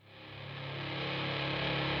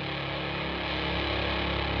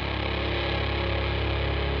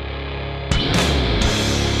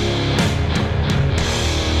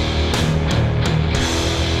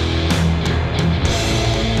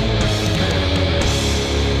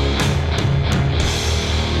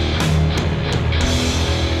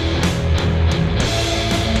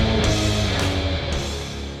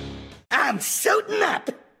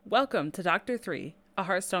Welcome to Doctor 3, a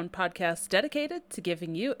Hearthstone podcast dedicated to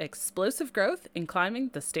giving you explosive growth in climbing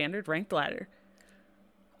the standard ranked ladder.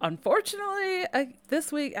 Unfortunately,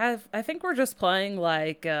 this week I think we're just playing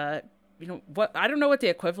like what I don't know what the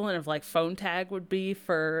equivalent of like phone tag would be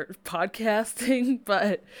for podcasting,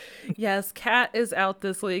 but yes, Kat is out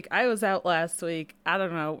this week. I was out last week. I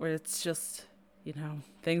don't know, it's just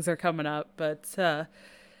things are coming up, but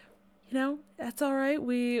that's all right.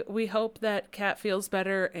 We hope that Kat feels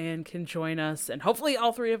better and can join us, and hopefully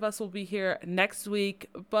all three of us will be here next week.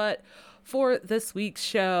 But for this week's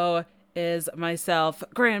show is myself,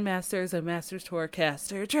 Grandmasters and Masters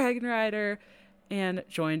Tourcaster, Dragon Rider, and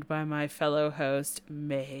joined by my fellow host,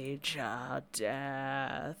 Major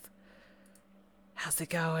Death. How's it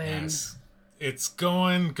going? Yes. It's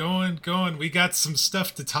going. We got some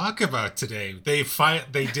stuff to talk about today. They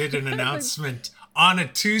did an announcement on a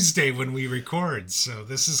Tuesday when we record, so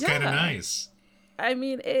this is kind of nice. I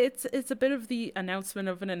mean, it's a bit of the announcement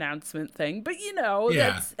of an announcement thing, but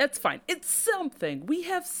that's fine. It's something. We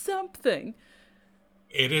have something.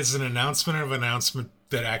 It is an announcement of announcement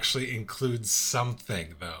that actually includes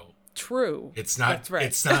something, though. True. It's not. That's right.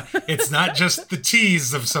 It's not just the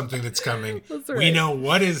tease of something that's coming. That's right. We know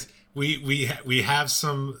what is. We have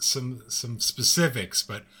some specifics,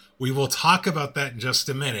 but we will talk about that in just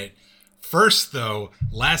a minute. First, though,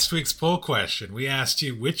 last week's poll question, we asked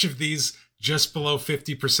you which of these just below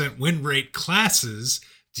 50% win rate classes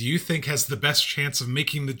do you think has the best chance of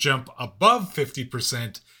making the jump above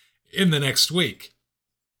 50% in the next week?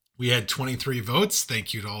 We had 23 votes.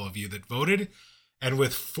 Thank you to all of you that voted. And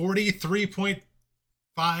with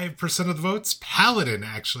 43.5% of the votes, Paladin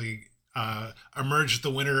actually emerged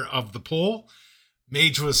the winner of the poll.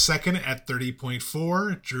 Mage was second at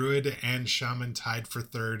 30.4%. Druid and Shaman tied for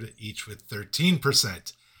third, each with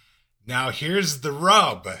 13%. Now here's the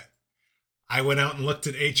rub. I went out and looked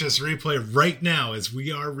at HS Replay right now as we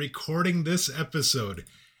are recording this episode.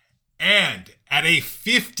 And at a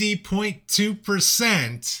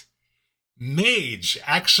 50.2%, Mage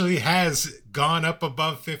actually has gone up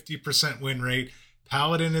above 50% win rate.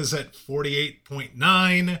 Paladin is at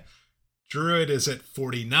 48.9%. Druid is at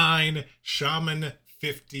 49%. Shaman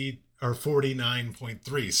 50 or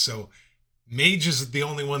 49.3%. So Mage is the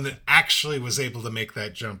only one that actually was able to make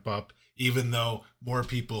that jump up, even though more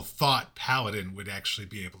people thought Paladin would actually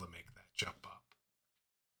be able to make that jump up.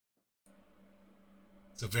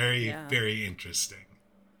 So very interesting.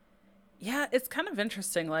 Yeah, it's kind of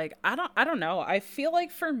interesting. Like, I don't know. I feel like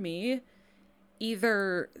for me,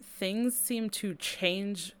 either things seem to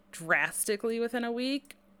change drastically within a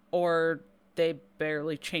week, or they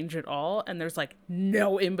barely change at all, and there's like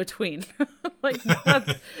no in between. Like,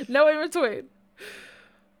 no in between.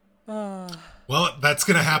 Well, that's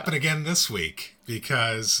going to happen again this week,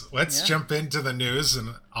 because let's jump into the news,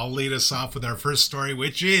 and I'll lead us off with our first story,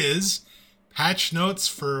 which is patch notes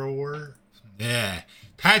for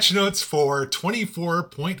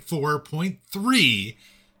 24.4.3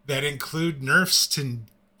 that include nerfs to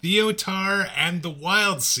Theotar and the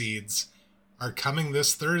Wild Seeds are coming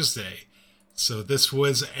this Thursday. So this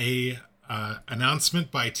was a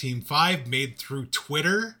announcement by Team 5 made through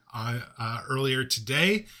Twitter earlier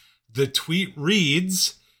today. The tweet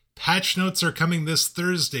reads, "Patch notes are coming this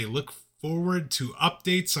Thursday. Look forward to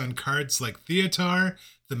updates on cards like Theotar,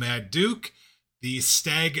 the Mad Duke, the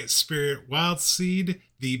Stag Spirit Wild Seed,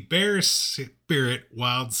 the Bear Spirit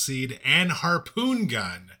Wild Seed, and Harpoon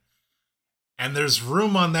Gun." And there's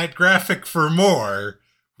room on that graphic for more.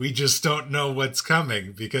 We just don't know what's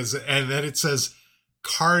coming, and then it says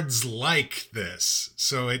cards like this.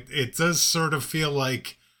 So it does sort of feel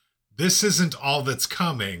like this isn't all that's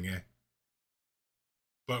coming.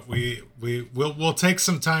 But we'll take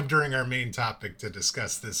some time during our main topic to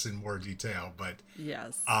discuss this in more detail. But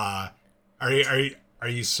yes, are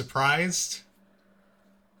you surprised?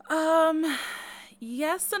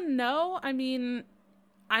 Yes and no. I mean,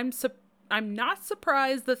 I'm not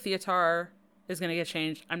surprised that Theotar is going to get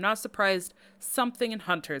changed. I'm not surprised something in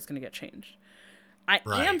Hunter is going to get changed. I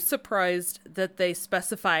am surprised that they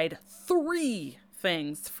specified 3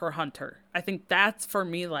 things for Hunter. I think that's, for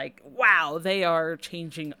me, like, wow, they are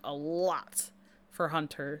changing a lot for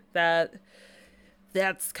Hunter.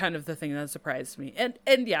 That's kind of the thing that surprised me.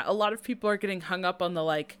 And yeah, a lot of people are getting hung up on the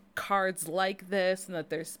like cards like this and that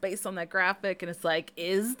there's space on that graphic, and it's like,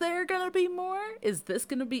 is there going to be more? Is this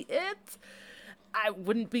going to be it? I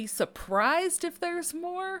wouldn't be surprised if there's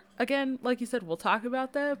more. Again, like you said, we'll talk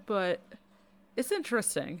about that, but it's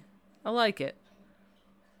interesting. I like it.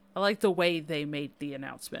 I like the way they made the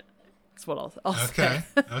announcement. That's what I'll say.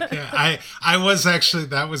 Okay. I was actually,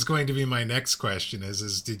 that was going to be my next question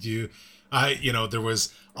is did you There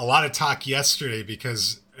was a lot of talk yesterday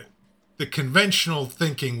because the conventional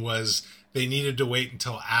thinking was they needed to wait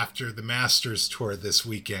until after the Masters tour this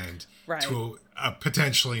weekend to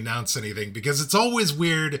potentially announce anything, because it's always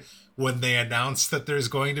weird when they announce that there's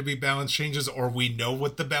going to be balance changes, or we know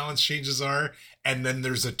what the balance changes are, and then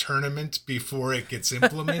there's a tournament before it gets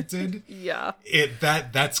implemented. Yeah.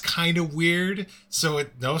 That's kind of weird. So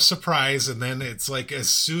no surprise. And then it's like, as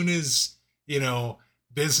soon as,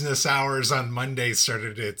 business hours on Monday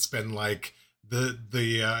started, it's been like the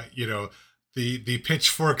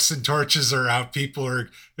pitchforks and torches are out.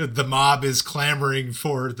 The mob is clamoring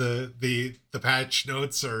for the patch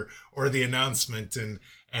notes or the announcement.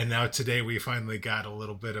 And now today we finally got a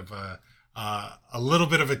little bit of a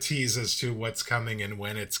tease as to what's coming and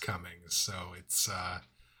when it's coming. So it's,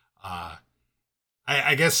 I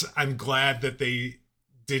guess I'm glad that they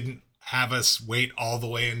didn't have us wait all the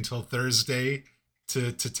way until Thursday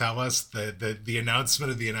to tell us the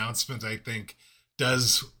announcement of the announcement. I think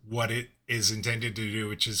does what it is intended to do,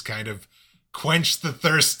 which is kind of quench the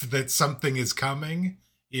thirst that something is coming,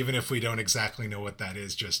 even if we don't exactly know what that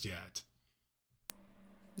is just yet.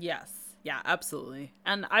 Yes. Yeah, absolutely.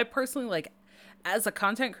 And I personally, as a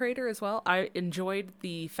content creator as well, I enjoyed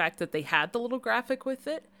the fact that they had the little graphic with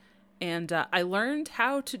it. And I learned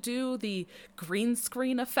how to do the green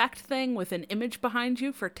screen effect thing with an image behind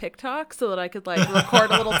you for TikTok so that I could record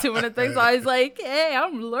a little 2-minute thing. So I was like, hey,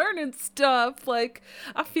 I'm learning stuff. I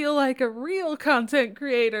feel like a real content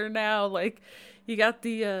creator now. You got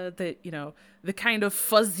the kind of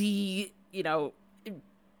fuzzy,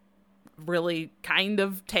 really kind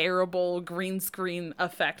of terrible green screen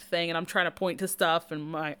effect thing, and I'm trying to point to stuff and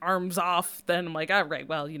my arm's off. Then I'm like, all right,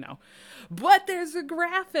 well, but there's a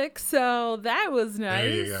graphic, so that was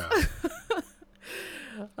nice. There you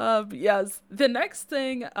go. Yes, the next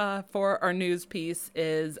thing for our news piece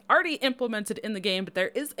is already implemented in the game, but there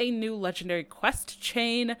is a new legendary quest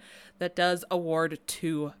chain that does award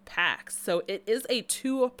 2 packs. So it is a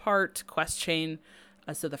 2-part quest chain.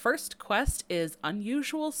 So the first quest is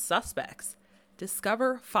Unusual Suspects.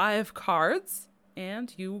 Discover 5 cards,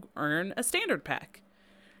 and you earn a standard pack.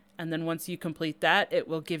 And then once you complete that, it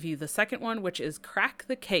will give you the second one, which is Crack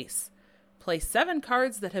the Case. Play 7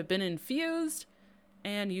 cards that have been infused,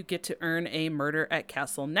 and you get to earn a Murder at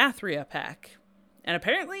Castle Nathria pack. And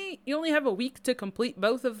apparently, you only have a week to complete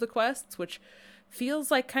both of the quests, which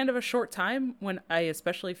feels like kind of a short time, when I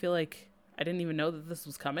especially feel like I didn't even know that this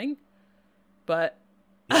was coming. But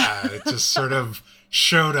yeah, it just sort of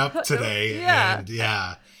showed up today. Yeah. And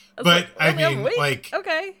yeah. But I mean,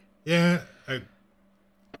 okay. Yeah.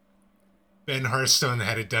 Ben Hearthstone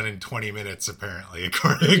had it done in 20 minutes, apparently,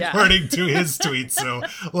 according to his tweet. So,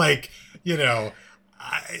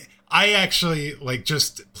 I actually,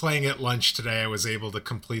 just playing at lunch today, I was able to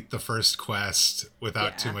complete the first quest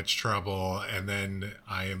without too much trouble. And then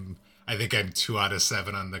I think I'm 2 out of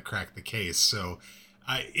 7 on the Crack the Case. So,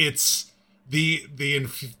 it's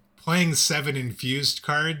playing 7 infused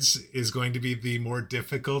cards is going to be the more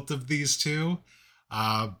difficult of these two.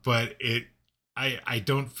 But I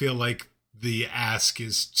don't feel like the ask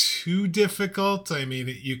is too difficult. I mean,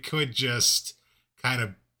 you could just kind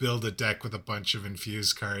of build a deck with a bunch of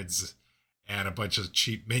infused cards and a bunch of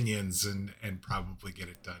cheap minions and probably get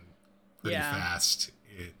it done pretty fast,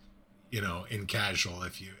 in casual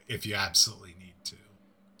if you absolutely need to.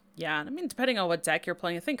 Yeah, I mean, depending on what deck you're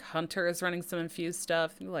playing, I think Hunter is running some infused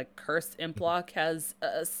stuff. I think Cursed Implock has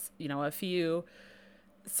a few.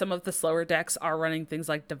 Some of the slower decks are running things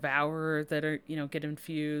like Devourer that are, get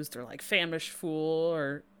infused, or Famished Fool,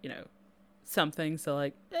 or, something.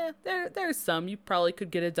 So there's some. You probably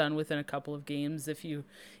could get it done within a couple of games if you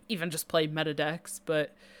even just play meta decks.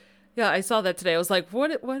 But yeah, I saw that today. I was like,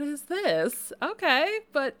 what is this? Okay.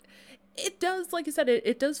 But it does, like you said,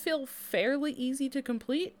 it does feel fairly easy to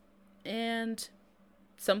complete, and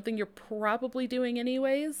something you're probably doing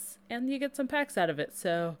anyways, and you get some packs out of it.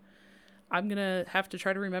 So I'm going to have to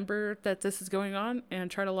try to remember that this is going on and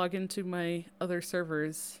try to log into my other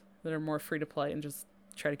servers that are more free to play and just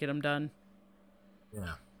try to get them done.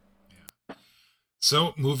 Yeah.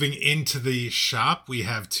 So moving into the shop, we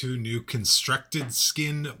have 2 new constructed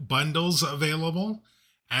skin bundles available,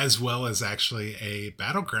 as well as actually a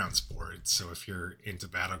Battlegrounds board. So if you're into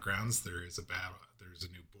Battlegrounds, there's a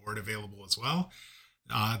new board available as well.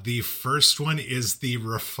 The first one is the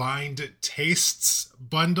Refined Tastes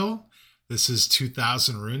bundle. This is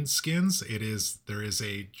 2,000 rune skins. There is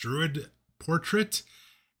a druid portrait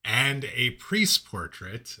and a priest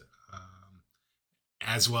portrait,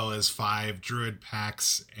 as well as 5 druid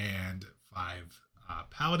packs and 5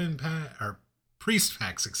 paladin or priest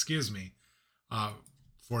packs,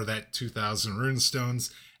 for that 2,000 runestones.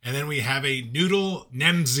 And then we have a Noodle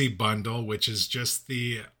Nemsy bundle, which is just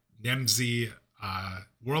the Nemsy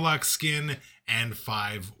Warlock skin and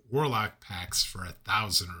 5 Warlock packs for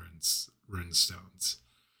 1,000 runestones.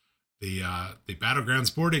 The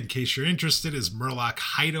Battlegrounds board, in case you're interested, is Murloc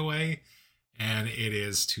Hideaway, and it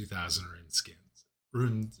is 2,000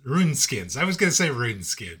 rune skins. I was gonna say rune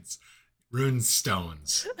skins, rune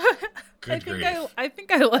stones. Good grief. I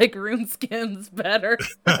think I like rune skins better.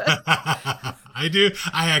 I do.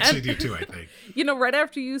 I actually do too, I think. Right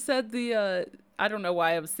after you said the I don't know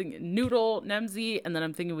why I was thinking Noodle Nemsy, and then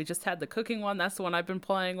I'm thinking we just had the cooking one. That's the one I've been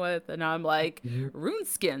playing with, and now I'm like, rune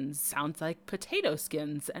skins sounds like potato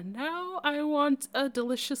skins, and now I want a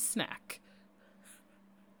delicious snack.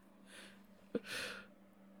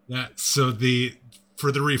 Yeah. So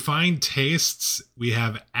for the refined tastes, we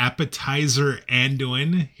have Appetizer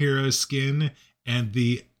Anduin hero skin and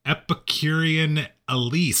the Epicurean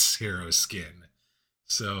Elise hero skin.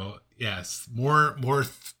 So yes, more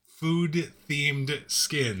food themed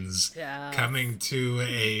skins coming to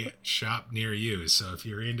a shop near you. So if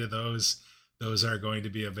you're into those are going to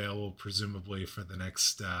be available presumably for the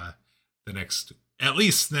next at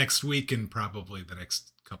least next week and probably the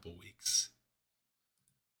next couple weeks.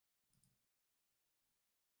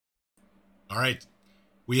 All right.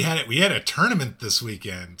 We had a tournament this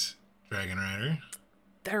weekend, Dragon Rider.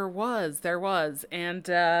 There was. And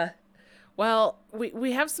well,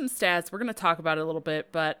 we have some stats. We're going to talk about it a little bit,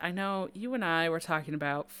 but I know you and I were talking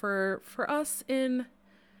about for us in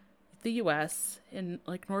the US, in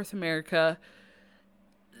like North America,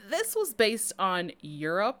 this was based on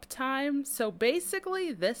Europe time. So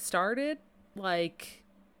basically this started like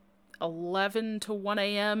 11 to 1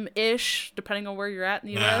 a.m. ish, depending on where you're at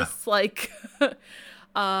in the US, like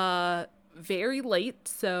very late.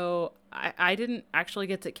 So I didn't actually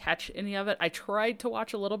get to catch any of it. I tried to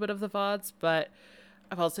watch a little bit of the VODs, but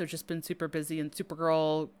I've also just been super busy, and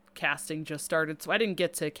Supergirl casting just started, so I didn't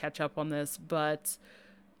get to catch up on this. But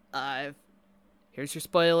here's your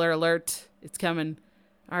spoiler alert. It's coming.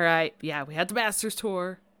 All right. Yeah, we had the Masters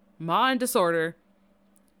Tour. Maw and Disorder.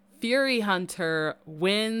 Fury Hunter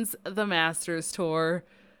wins the Masters Tour.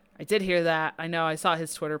 I did hear that. I know I saw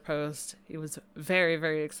his Twitter post. He was very,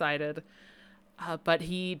 very excited. But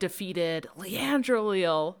he defeated Leandro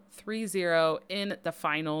Leal 3-0 in the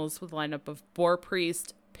finals with a lineup of Boar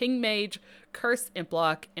Priest, Ping Mage, Curse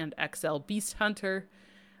Implock, and XL Beast Hunter.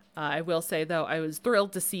 I will say, though, I was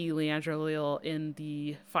thrilled to see Leandro Leal in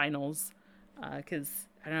the finals. Because,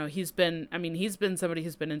 I don't know, he's been somebody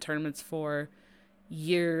who's been in tournaments for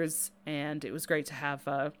years, and it was great to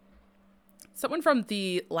have someone from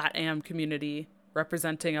the LATAM community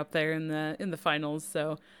representing up there in the finals.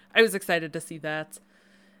 So I was excited to see that.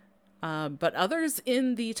 But others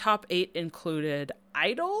in the top 8 included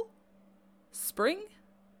Idol, Spring,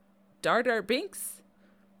 Dardar Binks,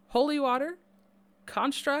 Holy Water,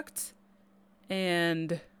 Construct,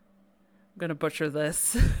 and I'm gonna butcher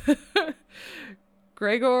this.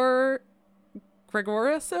 Gregorasil?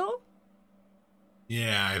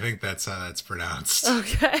 Yeah, I think that's how that's pronounced.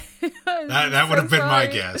 Okay. that would have been my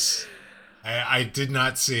guess. I did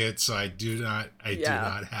not see it, so I do not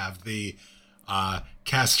have the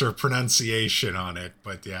caster pronunciation on it.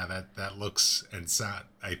 But yeah, that looks and sound.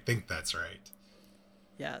 I think that's right.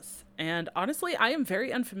 Yes, and honestly, I am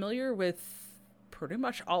very unfamiliar with pretty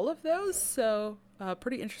much all of those, so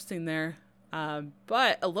pretty interesting there.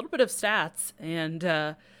 But a little bit of stats, and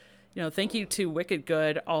thank you to Wicked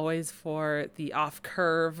Good always for the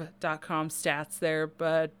offcurve.com stats there.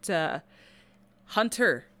 But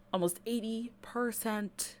Hunter, almost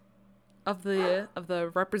 80% of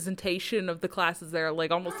the representation of the classes there,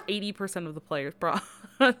 like almost 80% of the players brought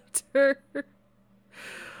Hunter.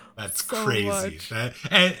 That's so crazy.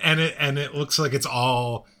 And it looks like it's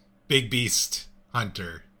all Big Beast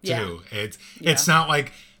Hunter too. Yeah. It's not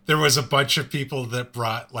like there was a bunch of people that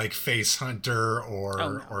brought like Face Hunter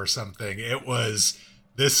or something.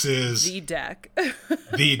 This is the deck.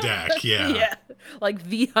 The deck, yeah. Yeah. Like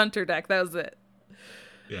the Hunter deck. That was it.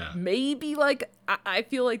 Yeah. Maybe like I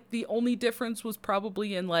feel like the only difference was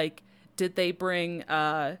probably in like, did they bring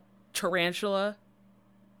Tarantula?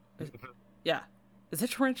 Yeah. Is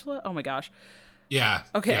it Tarantula? Oh my gosh. Yeah.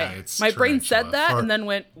 Okay. Yeah, it's my brain Tarantula. said that and then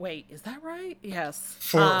went, wait, is that right? Yes.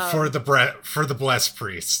 For the Blessed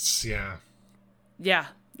Priests, yeah. Yeah.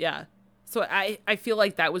 Yeah. So I feel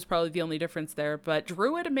like that was probably the only difference there. But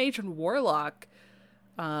Druid, Mage, and Warlock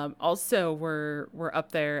also were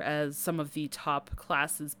up there as some of the top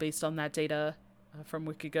classes based on that data from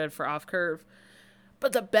Wicked Good for Off Curve.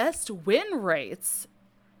 But the best win rates,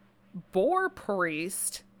 Boar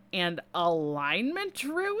Priest and Alignment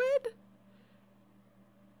Druid.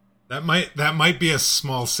 That might be a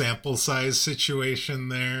small sample size situation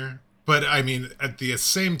there. But I mean, at the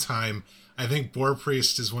same time, I think Boar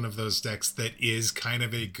Priest is one of those decks that is kind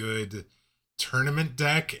of a good tournament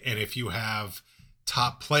deck. And if you have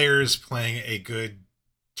top players playing a good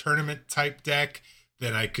tournament type deck,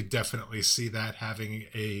 then I could definitely see that having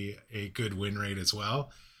a good win rate as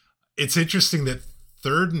well. It's interesting that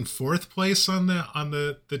third and fourth place on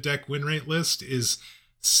the deck win rate list is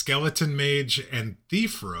Skeleton Mage and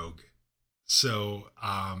Thief Rogue. So,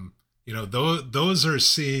 those are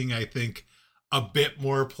seeing, I think, a bit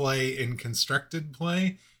more play in constructed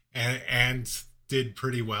play and did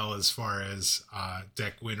pretty well as far as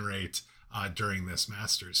deck win rate during this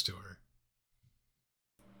Masters Tour.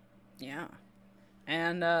 Yeah.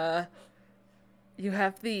 And you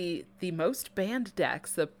have the most banned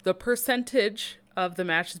decks, the percentage of the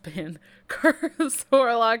matches banned, Curse,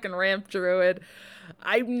 Warlock, and Ramp Druid.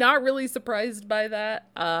 I'm not really surprised by that.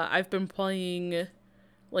 I've been playing,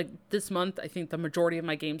 like, this month, I think the majority of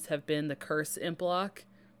my games have been the Curse Imp Block.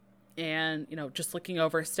 And, just looking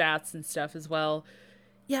over stats and stuff as well.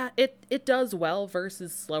 Yeah, it does well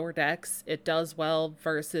versus slower decks. It does well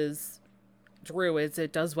versus Druids.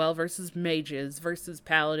 It does well versus Mages, versus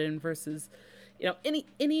Paladin, versus,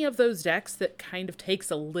 any of those decks that kind of takes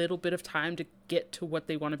a little bit of time to get to what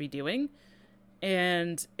they want to be doing.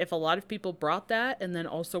 And if a lot of people brought that and then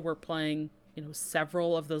also were playing,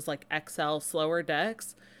 several of those like XL slower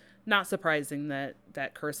decks, not surprising that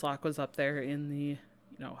Curse Lock was up there in the,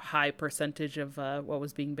 high percentage of what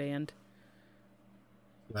was being banned.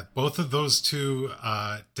 Yeah, both of those two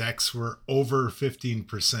decks were over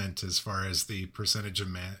 15% as far as the percentage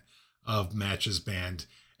of matches banned.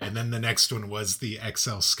 And then the next one was the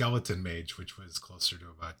XL Skeleton Mage, which was closer to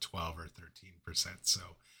about 12 or 13%. So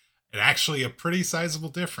it actually a pretty sizable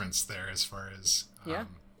difference there as far as, how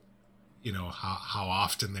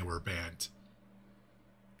often they were banned.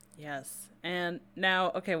 Yes. And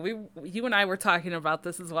now, okay, you and I were talking about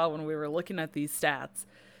this as well when we were looking at these stats.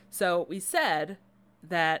 So we said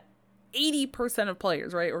that 80% of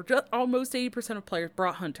players, right, or just almost 80% of players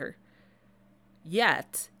brought Hunter.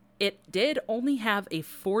 Yet, it did only have a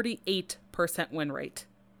 48% win rate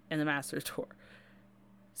in the Masters Tour.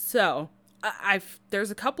 So,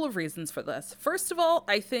 there's a couple of reasons for this. First of all,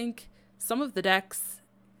 I think some of the decks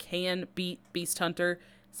can beat Beast Hunter.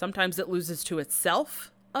 Sometimes it loses to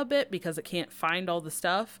itself a bit because it can't find all the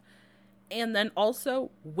stuff. And then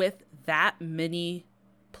also, with that many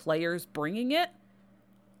players bringing it,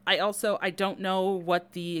 I don't know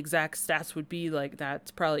what the exact stats would be. Like,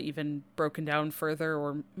 that's probably even broken down further,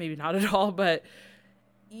 or maybe not at all, but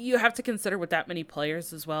you have to consider with that many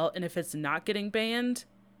players as well. And if it's not getting banned,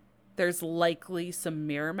 there's likely some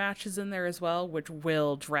mirror matches in there as well, which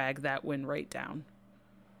will drag that win rate down.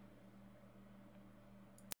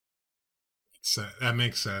 So that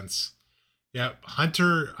makes sense. Yeah,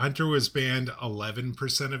 Hunter was banned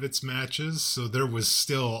 11% of its matches, so there was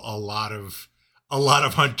still a lot of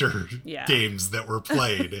Hunter games that were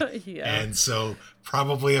played. Yeah. And so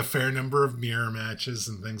probably a fair number of mirror matches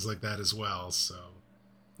and things like that as well. So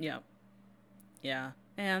yeah.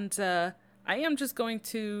 And I am just going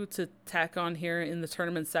to tack on here in the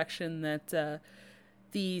tournament section that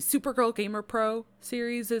the Supergirl Gamer Pro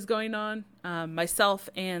series is going on. Myself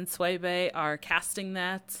and Swaybe are casting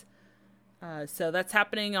that. So that's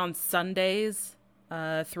happening on Sundays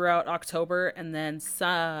throughout October. And then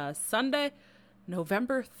Sunday,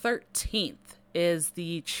 November 13th is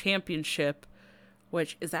the championship,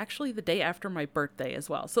 which is actually the day after my birthday as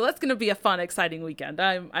well. So that's going to be a fun, exciting weekend.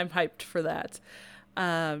 I'm hyped for that.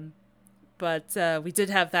 But we did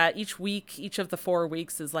have that each week. Each of the 4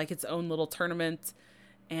 weeks is like its own little tournament.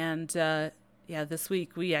 And this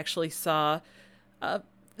week we actually saw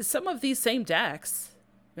some of these same decks.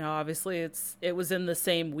 Obviously it was in the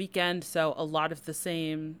same weekend, so a lot of the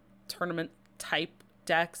same tournament type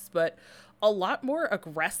decks, but a lot more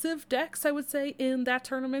aggressive decks, I would say, in that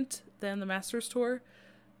tournament than the Masters Tour.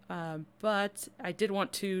 But I did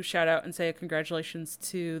want to shout out and say congratulations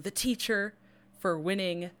to the teacher for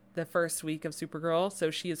winning the first week of Supergirl. So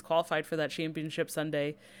she is qualified for that championship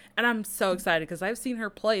Sunday. And I'm so excited because I've seen her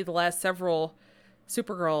play the last several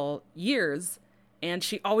Supergirl years, and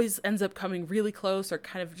she always ends up coming really close or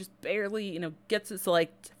kind of just barely, gets it. So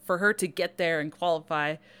like for her to get there and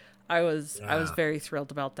qualify, I was very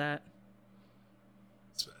thrilled about that.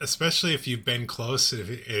 Especially if you've been close,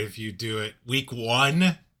 if you do it week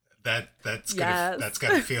one, that's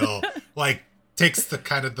gonna feel like takes the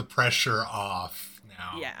kind of the pressure off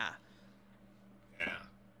now. Yeah.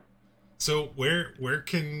 So where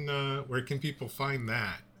can people find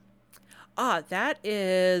that? That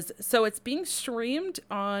is, so it's being streamed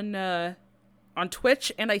on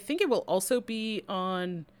Twitch, and I think it will also be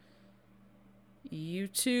on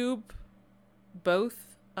YouTube,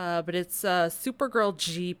 both. But it's Supergirl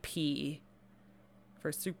GP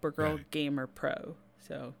for Supergirl Gamer Pro.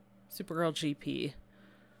 So Supergirl GP.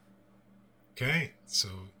 Okay, so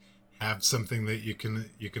have something that you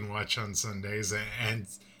can watch on Sundays and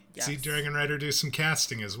see Dragon Rider do some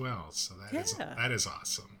casting as well. So that is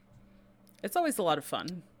awesome. It's always a lot of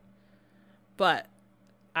fun. But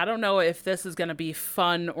I don't know if this is going to be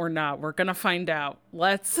fun or not. We're going to find out.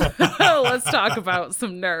 Let's talk about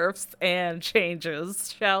some nerfs and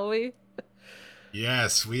changes, shall we?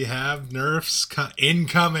 Yes, we have nerfs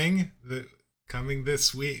incoming coming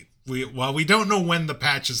this week. We don't know when the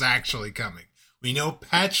patch is actually coming. We know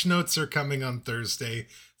patch notes are coming on Thursday.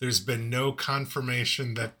 There's been no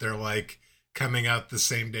confirmation that they're like coming out the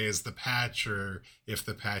same day as the patch, or if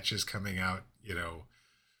the patch is coming out,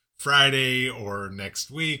 Friday or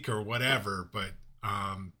next week or whatever. But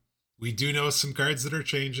we do know some cards that are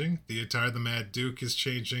changing. Theotar the Mad Duke is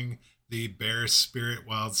changing. The Bear Spirit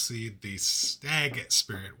Wild Seed, the Stag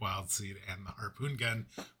Spirit Wild Seed, and the Harpoon Gun,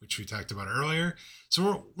 which we talked about earlier.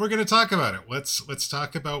 So we're going to talk about it. Let's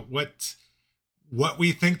talk about what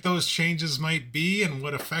we think those changes might be and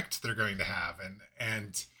what effect they're going to have.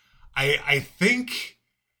 And I think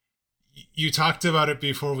you talked about it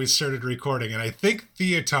before we started recording, and I think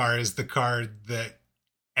Theotar is the card that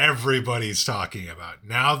everybody's talking about.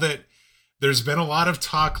 Now that there's been a lot of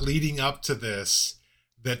talk leading up to this,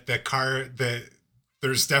 that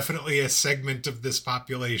there's definitely a segment of this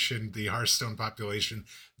population, the Hearthstone population,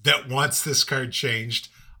 that wants this card changed.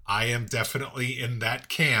 I am definitely in that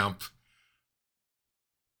camp.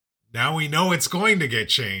 Now we know it's going to get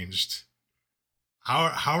changed.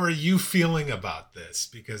 How are you feeling about this?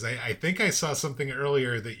 Because I think I saw something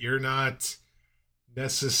earlier that you're not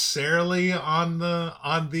necessarily on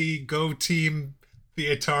the go team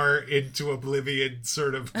Theotar into oblivion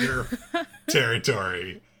sort of nerf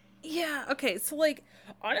territory. Yeah, okay. So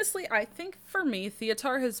honestly, I think for me,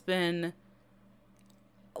 Theotar has been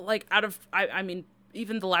I mean,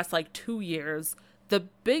 even the last 2 years, the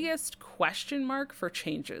biggest question mark for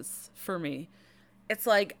changes for me. It's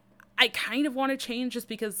I kind of want to change just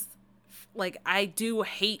because I do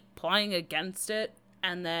hate playing against it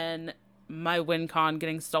and then my win con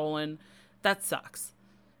getting stolen. That sucks.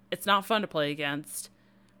 It's not fun to play against.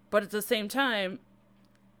 But at the same time,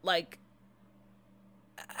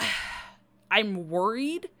 I'm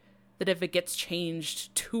worried that if it gets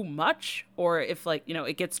changed too much, or if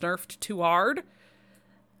it gets nerfed too hard,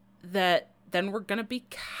 that then we're going to be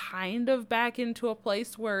kind of back into a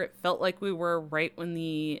place where it felt like we were right when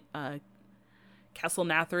the Castle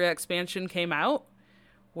Nathria expansion came out,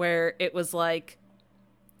 where it was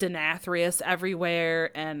Denathrius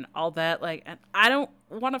everywhere and all that. And I don't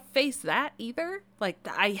want to face that either.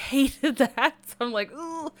 I hated that. So I'm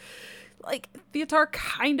ooh. Theotar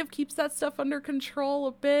kind of keeps that stuff under control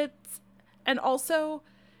a bit. And also,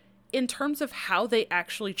 in terms of how they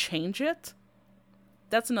actually change it,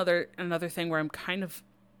 that's another thing where I'm kind of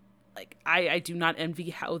I do not envy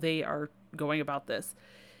how they are going about this.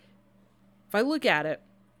 If I look at it,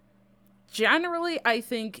 generally, I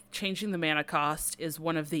think changing the mana cost is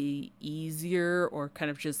one of the easier or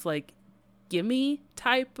kind of just gimme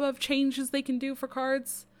type of changes they can do for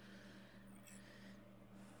cards.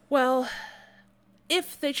 Well,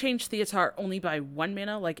 if they change Theotar only by 1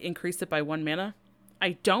 mana, increase it by 1 mana,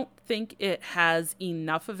 I don't think it has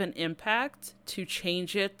enough of an impact to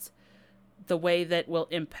change it the way that will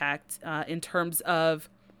impact in terms of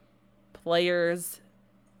players,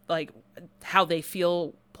 how they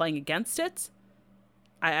feel playing against it.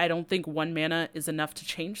 I don't think 1 mana is enough to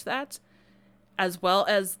change that, as well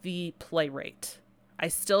as the play rate. I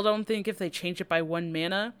still don't think if they change it by 1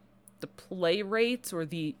 mana, the play rates or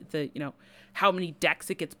the how many decks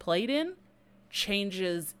it gets played in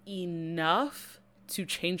changes enough to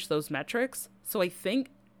change those metrics. So I think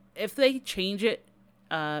if they change it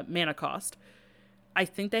mana cost, I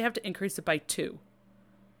think they have to increase it by 2,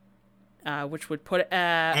 which would put it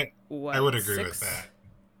at I would agree 6? with that.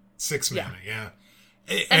 6 mana, yeah.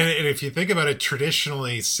 And if you think about it,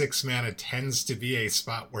 traditionally 6 mana tends to be a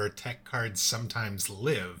spot where tech cards sometimes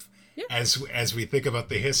live. Yeah. As we think about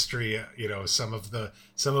the history, some of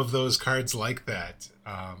those cards like that.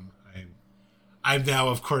 I'm now,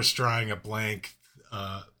 of course, drawing a blank.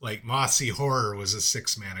 Mossy Horror was a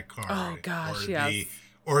 6 mana card. Oh gosh, yes.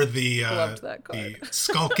 Loved that card. The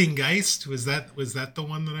Skulking Geist was that the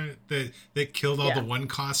one that killed all the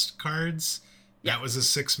 1-cost cards. That was a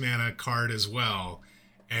 6 mana card as well.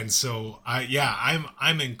 And so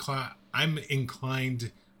I'm inclined. I'm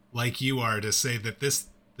inclined, like you are, to say that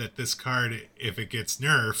this card, if it gets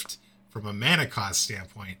nerfed from a mana cost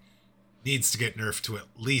standpoint, needs to get nerfed to at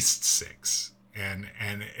least 6. And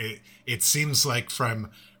it seems like from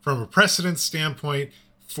a precedent standpoint,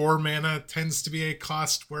 4 mana tends to be a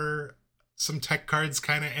cost where some tech cards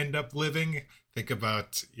kind of end up living. Think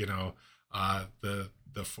about,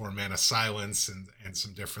 the 4 mana silence and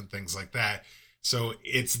some different things like that. So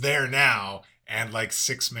it's there now, and like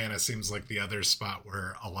 6 mana seems like the other spot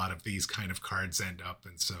where a lot of these kind of cards end up.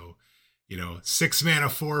 And so, 6 mana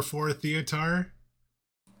 4/4 Theotar.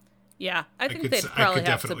 Yeah, I think they'd probably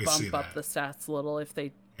have to bump up the stats a little if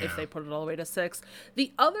they put it all the way to 6.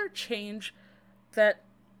 The other change that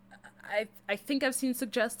I think I've seen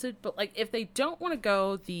suggested, but like if they don't want to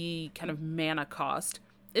go the kind of mana cost,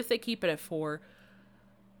 if they keep it at 4,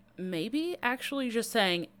 maybe actually just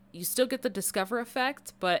saying you still get the discover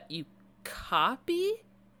effect, but you copy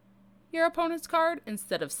your opponent's card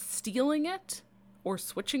instead of stealing it or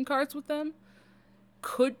switching cards with them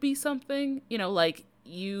could be something, like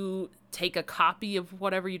you take a copy of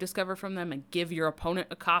whatever you discover from them and give your opponent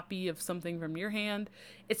a copy of something from your hand.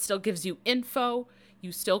 It still gives you info.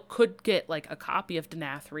 You still could get like a copy of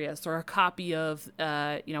Denathrius or a copy of,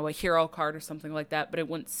 a hero card or something like that, but it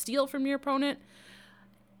wouldn't steal from your opponent.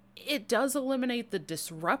 It does eliminate the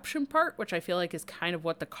disruption part, which I feel like is kind of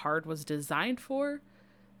what the card was designed for.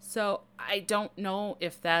 So I don't know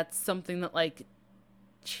if that's something that like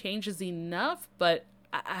changes enough, but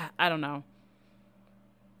I don't know.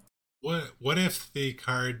 What if the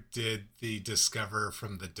card did the discover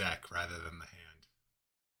from the deck rather than the hand?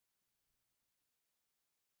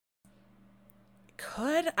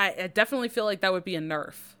 I definitely feel like that would be a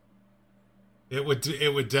nerf. It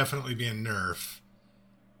would definitely be a nerf.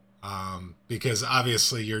 Because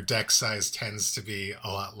obviously your deck size tends to be a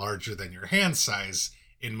lot larger than your hand size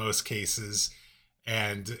in most cases.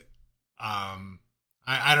 And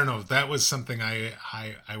I don't know, that was something I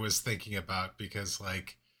was thinking about, because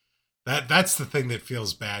like that's the thing that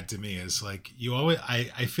feels bad to me is like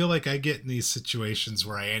I feel like I get in these situations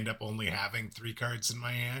where I end up only having 3 cards in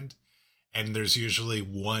my hand, and there's usually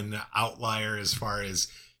one outlier as far as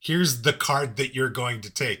here's the card that you're going to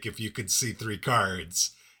take if you could see 3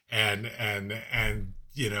 cards. And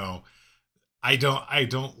I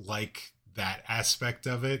don't like that aspect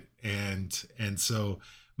of it. And so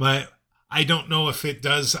I don't know if it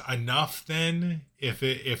does enough then, if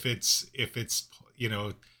it's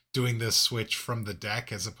doing this switch from the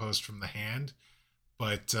deck as opposed from the hand,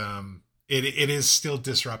 but it is still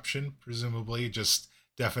disruption, presumably, just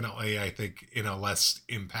definitely I think in a less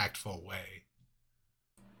impactful way.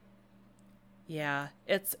 Yeah,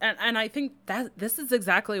 it's and I think that this is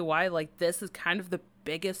exactly why like this is kind of the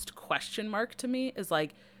biggest question mark to me is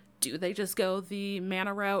like, do they just go the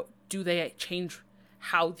mana route? Do they change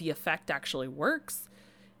how the effect actually works?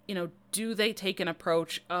 Do they take an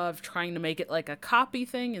approach of trying to make it like a copy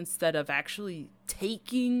thing instead of actually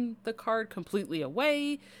taking the card completely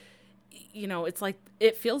away? It's like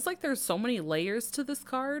it feels like there's so many layers to this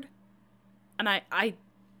card, and I'm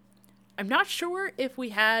not sure if we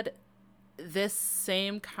had this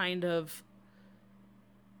same kind of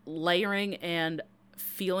layering and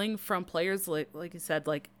feeling from players like you said,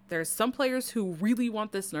 like there's some players who really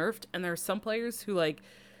want this nerfed, and there's some players who like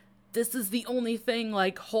this is the only thing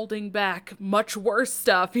like holding back much worse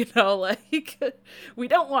stuff, like we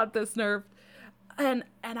don't want this nerfed. And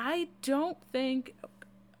I don't think,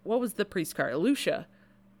 what was the priest card? Elucia.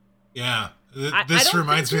 Yeah, this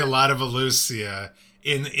reminds me a lot of Elucia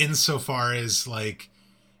insofar as like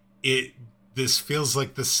this feels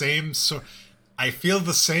like the same. So I feel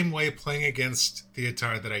the same way playing against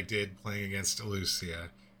Theotar that I did playing against Elucia,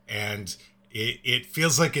 and it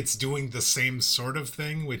feels like it's doing the same sort of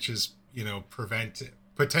thing, which is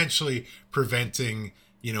potentially preventing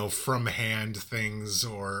from hand things,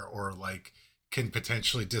 or like can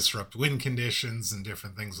potentially disrupt win conditions and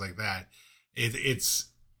different things like that.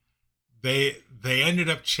 They ended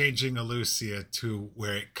up changing Elucia to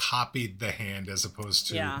where it copied the hand as opposed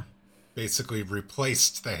to basically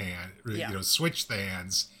replaced the hand, switched the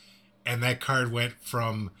hands. And that card went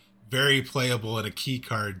from very playable and a key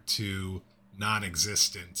card to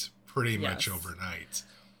non-existent pretty much overnight.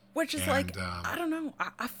 Which is I don't know.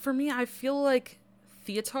 For me, I feel like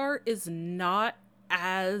Theotar is not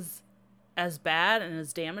as bad and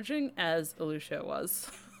as damaging as Elucia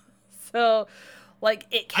was. So... like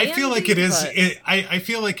it can I feel like be, it is. I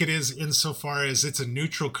feel like it is insofar as it's a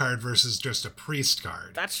neutral card versus just a priest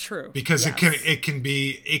card. That's true. Because it can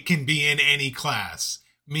be in any class,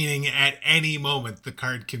 meaning at any moment the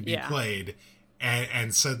card can be played,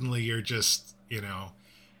 and suddenly you're just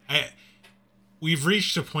I we've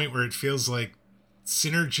reached a point where it feels like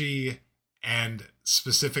synergy and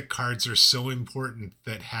specific cards are so important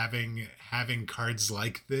that having cards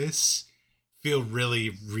like this feel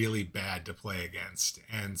really, really bad to play against.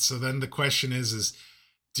 And so then the question is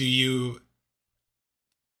do you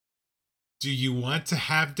want to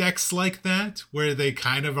have decks like that where they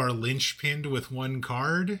kind of are linchpinned with one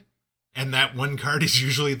card, and that one card is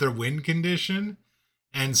usually their win condition,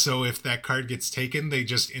 and so if that card gets taken they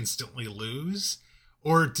just instantly lose?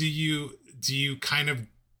 Or do you kind of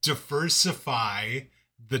diversify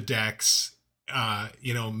the decks,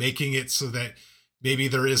 making it so that maybe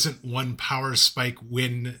there isn't one power spike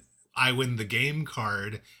I win the game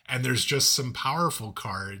card, and there's just some powerful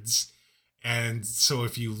cards, and so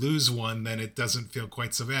if you lose one then it doesn't feel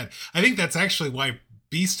quite so bad. I think that's actually why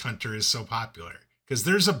Beast Hunter is so popular, because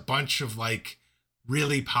there's a bunch of like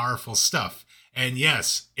really powerful stuff. And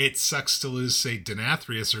yes, it sucks to lose, say,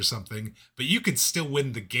 Denathrius or something, but you could still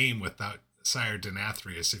win the game without Sire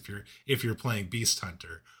Denathrius if you're playing Beast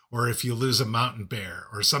Hunter, or if you lose a Mountain Bear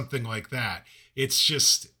or something like that. I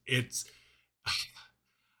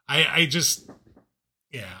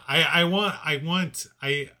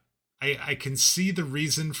can see the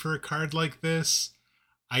reason for a card like this.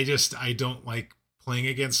 I don't like playing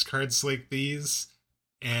against cards like these,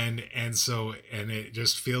 and it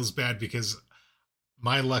just feels bad because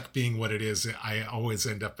my luck being what it is, I always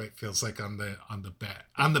end up, it feels like on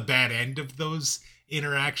the bad end of those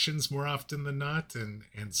interactions more often than not, and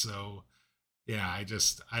so yeah,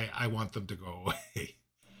 I want them to go away.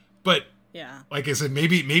 But yeah, like I said,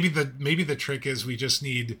 maybe the trick is we just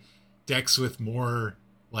need decks with more,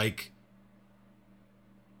 like,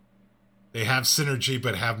 they have synergy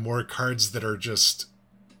but have more cards that are just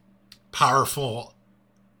powerful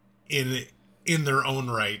in their own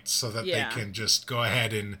right, so that they can just go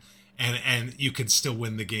ahead and you can still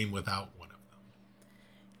win the game without one of them.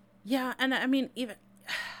 Yeah, and I mean,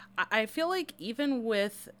 I feel like even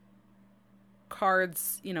with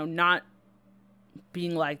cards, not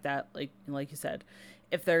being like that, like you said,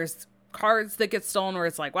 if there's cards that get stolen where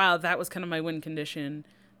it's like, wow, that was kind of my win condition,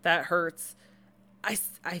 that hurts. I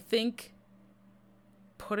think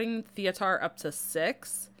putting Theotar up to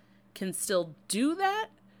 6 can still do that.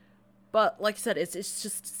 But like I said, it's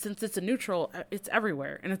just, since it's a neutral, it's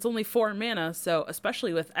everywhere. And it's only 4 mana, so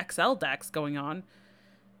especially with XL decks going on.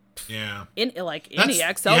 Yeah. Any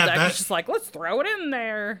XL deck is just like, let's throw it in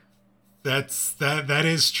there. That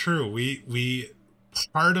is true. We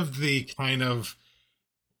part of the kind of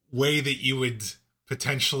way that you would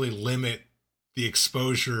potentially limit the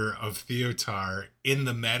exposure of Theotar in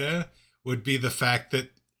the meta would be the fact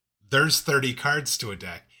that there's 30 cards to a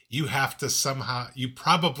deck. You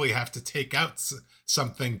probably have to take out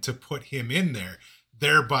something to put him in there,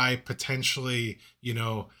 thereby potentially,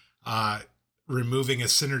 removing a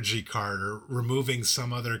synergy card or removing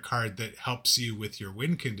some other card that helps you with your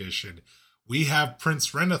win condition. We have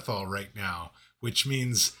Prince Renathal right now, which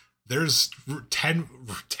means there's 10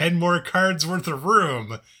 more cards worth of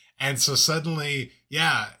room. And so suddenly,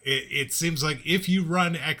 it seems like if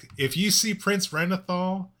you see Prince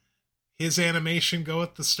Renathal, his animation go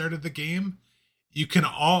at the start of the game,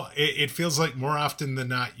 it feels like more often than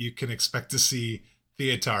not, you can expect to see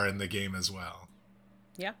Theotar in the game as well.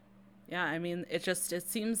 Yeah. Yeah, I mean, it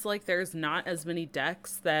seems like there's not as many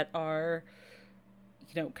decks that are,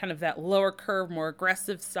 kind of that lower curve, more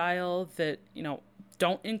aggressive style that,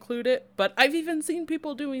 don't include it. But I've even seen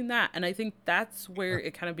people doing that. And I think that's where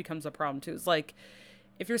it kind of becomes a problem too. It's like,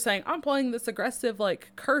 if you're saying, I'm playing this aggressive,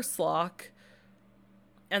 like, Curse Lock,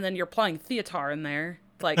 and then you're playing Theotar in there,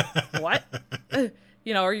 like, what?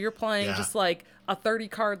 Or you're playing just like a 30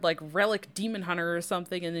 card, like, Relic Demon Hunter or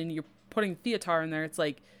something, and then you're putting Theotar in there. It's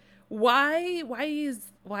like, why is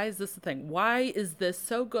this a thing? Why is this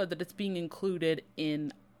so good that it's being included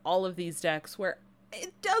in all of these decks where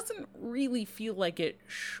it doesn't really feel like it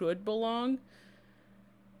should belong?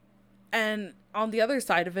 And on the other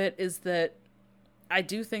side of it is that I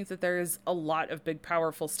do think that there's a lot of big,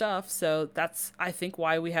 powerful stuff. So that's, I think,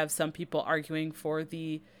 why we have some people arguing for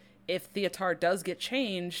if Theotar does get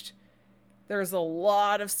changed, there's a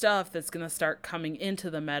lot of stuff that's going to start coming into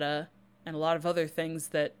the meta, and a lot of other things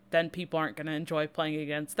that then people aren't going to enjoy playing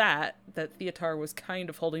against that Theotar was kind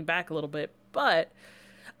of holding back a little bit. But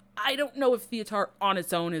I don't know if Theotar on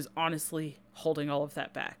its own is honestly holding all of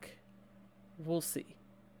that back. We'll see.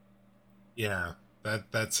 Yeah.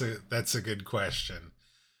 That's a good question.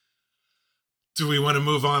 Do we want to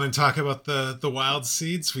move on and talk about the wild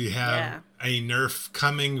seeds? We have a nerf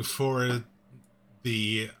coming for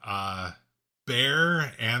the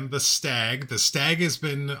bear and the stag. The stag has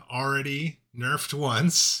been already nerfed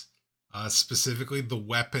once. Specifically, the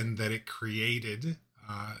weapon that it created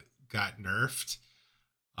got nerfed.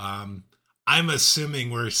 I'm assuming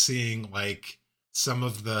we're seeing like some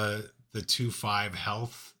of the 2-5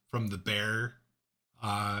 health from the bear.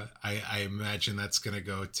 I imagine that's going to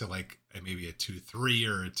go to like maybe a 2-3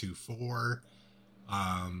 or a 2-4.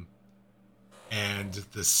 And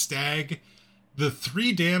the stag, the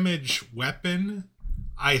 3 damage weapon,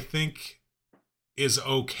 I think is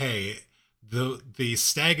okay. The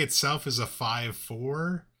stag itself is a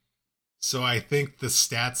 5-4. So I think the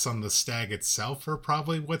stats on the stag itself are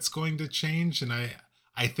probably what's going to change. And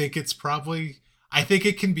I think it's probably, I think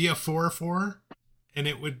it can be a 4-4, and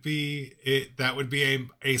it would be, that would be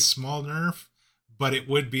a small nerf, but it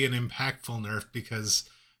would be an impactful nerf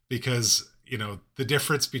because, you know, the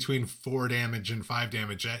difference between 4 damage and 5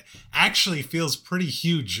 damage actually feels pretty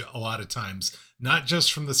huge a lot of times, not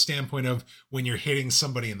just from the standpoint of when you're hitting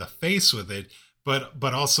somebody in the face with it,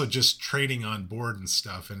 but also just trading on board and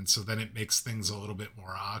stuff. And so then it makes things a little bit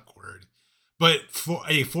more awkward. But for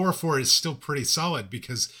a 4-4 is still pretty solid,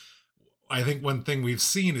 because I think one thing we've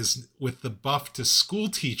seen is with the buff to school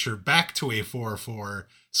teacher back to a 4-4,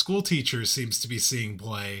 school teacher seems to be seeing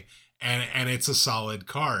play, and it's a solid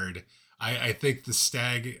card. I think the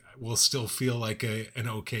stag will still feel like an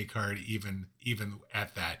okay card even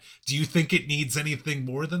at that. Do you think it needs anything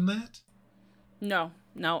more than that? No,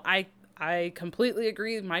 I completely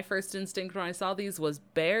agree. My first instinct when I saw these was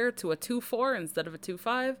bear to a 2-4 instead of a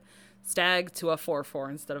 2-5, stag to a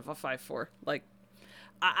 4-4 instead of a 5-4. Like,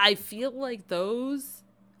 I feel like those,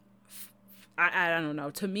 I don't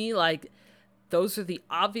know. To me, like, those are the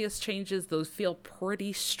obvious changes. Those feel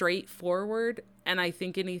pretty straightforward. And I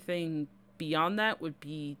think anything beyond that would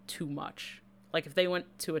be too much. Like, if they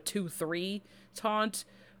went to a 2-3 taunt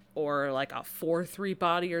or like a 4-3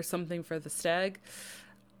 body or something for the stag,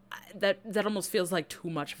 that almost feels like too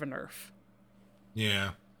much of a nerf.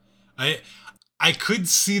 Yeah. I could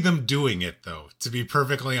see them doing it, though, to be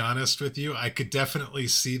perfectly honest with you. I could definitely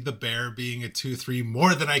see the bear being a 2-3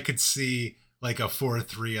 more than I could see like a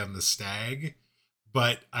 4-3 on the stag.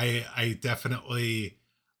 But I definitely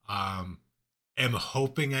am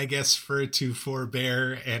hoping, I guess, for a 2-4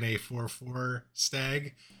 bear and a 4-4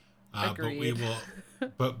 stag. But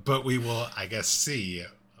we will, I guess, see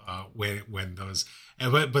when those.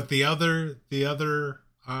 But the other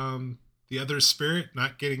spirit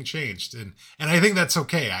not getting changed, and I think that's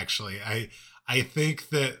okay. Actually, I think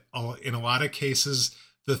that in a lot of cases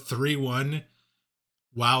the 3-1,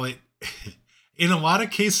 while it in a lot of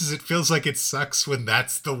cases it feels like it sucks when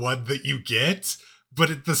that's the one that you get, but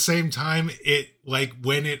at the same time it, like,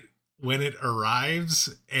 when it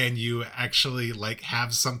arrives and you actually like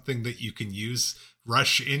have something that you can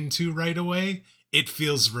rush into right away, it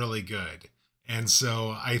feels really good. And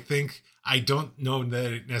so I don't know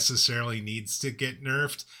that it necessarily needs to get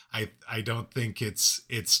nerfed. I don't think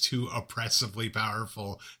it's too oppressively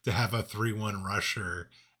powerful to have a 3-1 rusher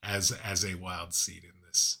as a wild seed in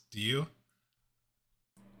this. Do you?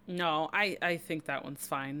 No, I think that one's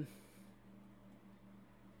fine.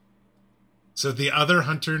 So the other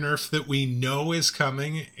hunter nerf that we know is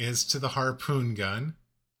coming is to the harpoon gun,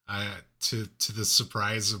 to the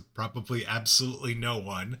surprise of probably absolutely no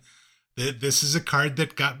one. This is a card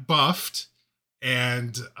that got buffed,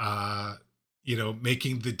 and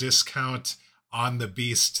making the discount on the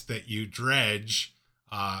beast that you dredge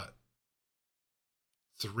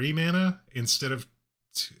 3 mana instead of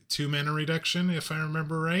 2 mana reduction, if I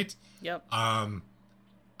remember right. Yep.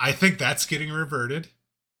 I think that's getting reverted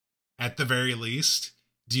at the very least.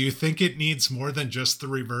 Do you think it needs more than just the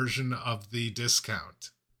reversion of the discount?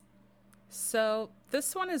 So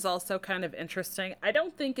this one is also kind of interesting. I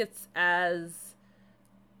don't think it's as,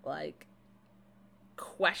 like,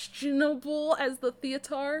 questionable as the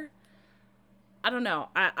Theotar. I don't know.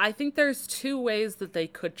 I think there's 2 ways that they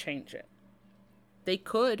could change it. They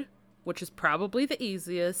could, which is probably the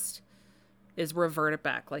easiest, is revert it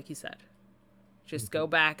back, like you said. Just go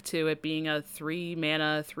back to it being a 3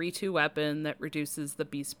 mana, 3/2 weapon that reduces the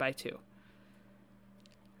beast by 2.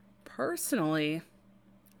 Personally,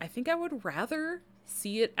 I think I would rather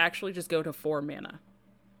see it actually just go to 4 mana.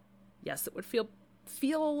 Yes, it would feel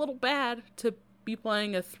a little bad to be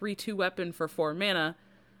playing a 3/2 weapon for 4 mana,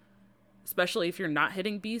 especially if you're not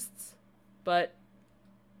hitting beasts, but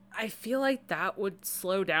I feel like that would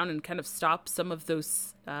slow down and kind of stop some of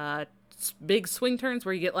those big swing turns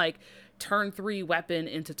where you get like turn 3 weapon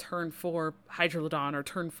into turn 4 Hydrolodon or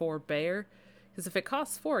turn 4 bear, because if it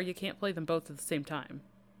costs 4, you can't play them both at the same time.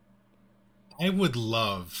 I would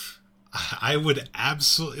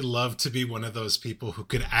absolutely love to be one of those people who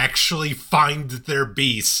could actually find their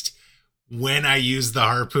beast when I use the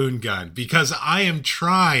harpoon gun, because I am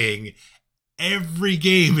trying every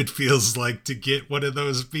game, it feels like, to get one of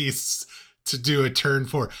those beasts to do a turn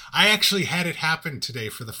 4. I actually had it happen today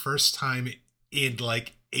for the first time in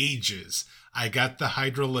like ages. I got the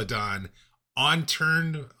Hydrolodon on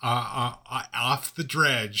turn off the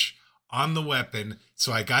dredge on the weapon,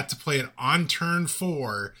 so I got to play it on turn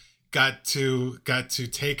 4. Got to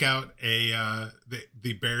take out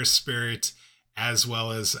the Bear Spirit as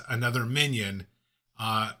well as another minion.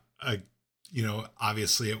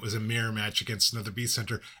 Obviously it was a mirror match against another Beast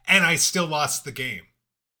Hunter, and I still lost the game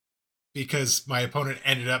because my opponent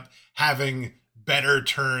ended up having better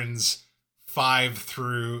turns 5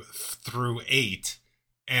 through 8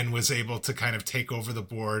 and was able to kind of take over the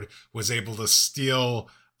board, was able to steal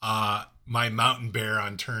my Mountain Bear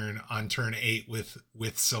on turn 8 with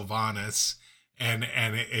Sylvanas, and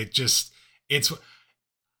it's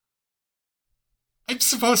I'm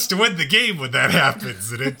supposed to win the game when that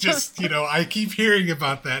happens, and it just, I keep hearing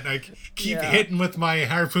about that, and I keep hitting with my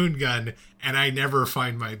harpoon gun, and I never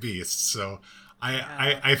find my beast. So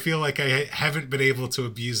I feel like I haven't been able to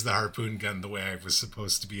abuse the harpoon gun the way I was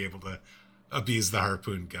supposed to be able to abuse the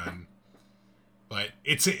harpoon gun. But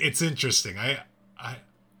it's interesting. I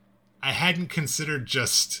hadn't considered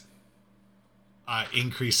just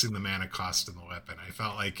increasing the mana cost in the weapon. I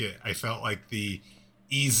felt like the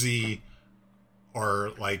easy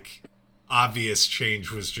or like obvious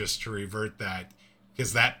change was just to revert that,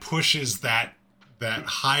 because that pushes that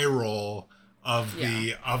high roll of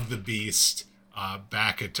the beast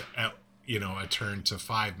back at a turn to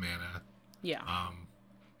 5 mana. Yeah.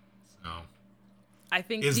 So I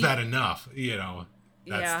think that enough?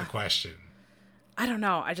 That's the question. I don't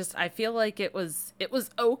know. I feel like it was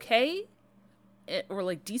okay, or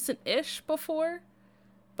like decent-ish before,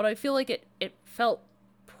 but I feel like it felt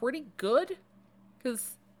pretty good,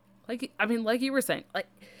 because like you were saying, like,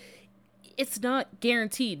 it's not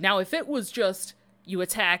guaranteed. Now, if it was just you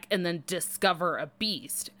attack and then discover a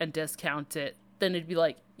beast and discount it, then it'd be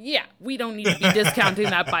like, yeah, we don't need to be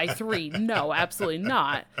discounting that by 3. No, absolutely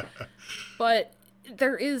not. But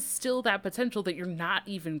there is still that potential that you're not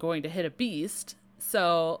even going to hit a beast.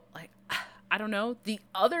 So, like, I don't know. The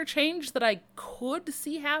other change that I could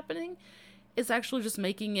see happening is actually just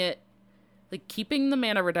making it, like, keeping the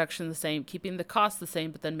mana reduction the same, keeping the cost the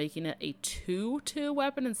same, but then making it a 2/2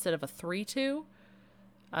 weapon instead of a 3/2.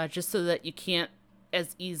 Just so that you can't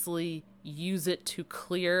as easily use it to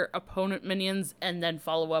clear opponent minions and then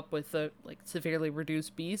follow up with a, like, severely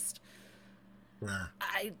reduced beast. Yeah.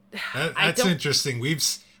 That's interesting.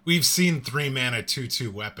 We've seen 3 mana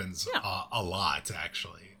 2/2 weapons a lot,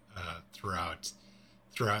 actually, throughout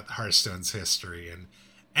Hearthstone's history,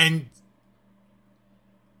 and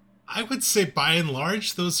I would say by and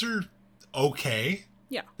large those are okay.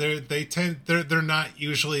 Yeah. They're not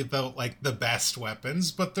usually the best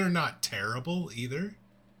weapons, but they're not terrible either.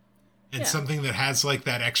 And something that has like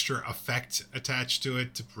that extra effect attached to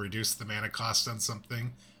it to reduce the mana cost on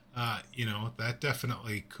something, that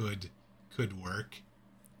definitely could work.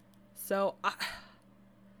 So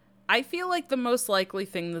I feel like the most likely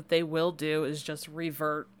thing that they will do is just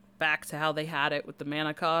revert back to how they had it with the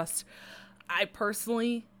mana cost. I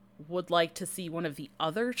personally would like to see one of the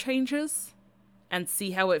other changes and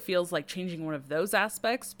see how it feels like changing one of those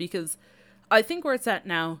aspects, because I think where it's at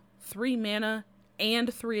now, 3 mana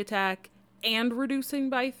and 3 attack and reducing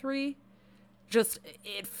by 3, just,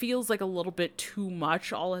 it feels like a little bit too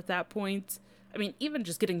much all at that point. I mean, even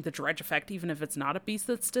just getting the dredge effect, even if it's not a beast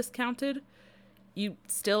that's discounted, you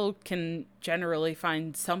still can generally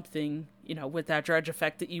find something, with that dredge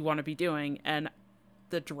effect that you want to be doing. And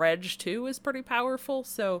the dredge too is pretty powerful.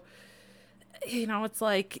 So, it's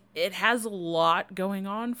like, it has a lot going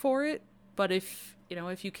on for it. But if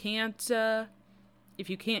you can't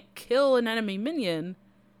kill an enemy minion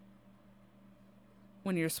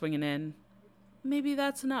when you're swinging in, maybe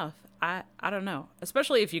that's enough. I don't know.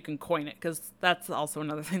 Especially if you can coin it, because that's also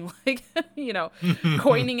another thing. Like,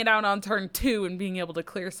 coining it out on turn 2 and being able to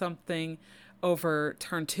clear something over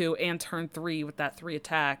turn 2 and turn 3 with that 3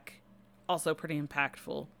 attack, also pretty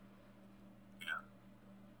impactful. Yeah.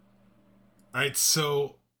 All right,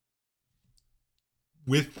 so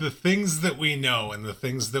with the things that we know and the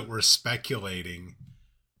things that we're speculating,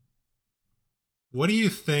 what do you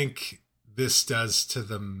think this does to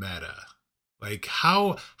the meta? Like,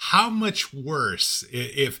 how much worse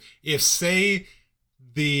if say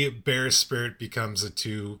the Bear Spirit becomes a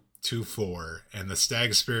 2/4 and the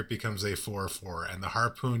Stag Spirit becomes a 4/4 and the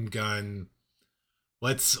Harpoon Gun,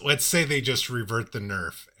 let's say they just revert the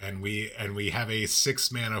nerf and we have a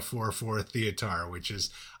 6 mana 4/4 Theotar, which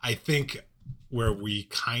is, I think, where we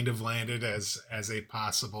kind of landed as a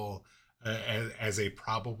possible as a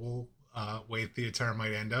probable way Theotar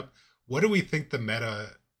might end up. What do we think the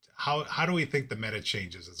meta? How do we think the meta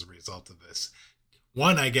changes as a result of this?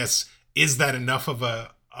 One, I guess, is that enough of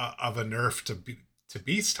a nerf to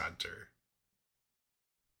Beast Hunter?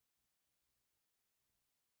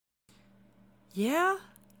 Yeah,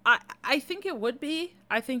 I think it would be.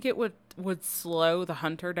 I think it would slow the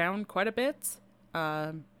hunter down quite a bit.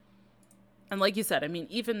 Um, and like you said, I mean,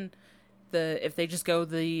 even if they just go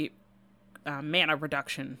the mana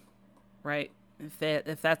reduction, right?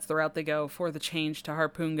 If that's the route they go for the change to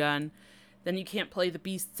harpoon gun, then you can't play the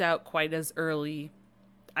beasts out quite as early.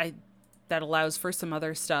 That allows for some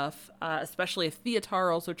other stuff, especially if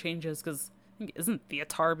Theotar also changes, because isn't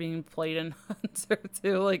Theotar being played in Hunter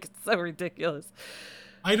too? Like, it's so ridiculous.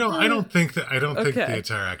 I don't think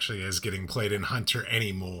Theotar actually is getting played in Hunter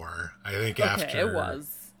anymore. I think after it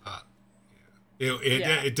was.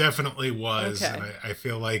 It definitely was, Okay. and I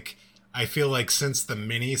feel like since the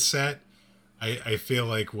mini set, I feel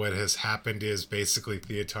like what has happened is basically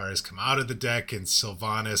Theotar has come out of the deck and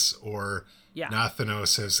Sylvanas or Yeah.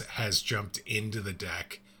 Nathanos has jumped into the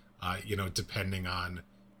deck. Depending on,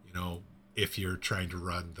 if you're trying to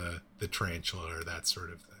run the tarantula or that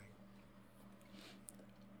sort of thing.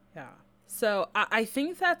 Yeah. So I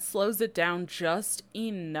think that slows it down just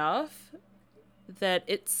enough that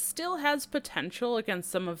it still has potential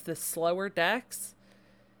against some of the slower decks.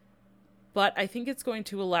 But I think it's going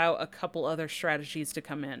to allow a couple other strategies to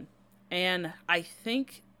come in. And I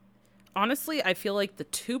think, honestly, I feel like the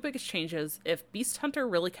two biggest changes, if Beast Hunter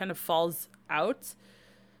really kind of falls out,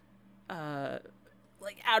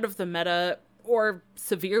 like out of the meta or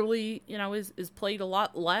severely, is played a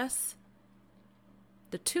lot less,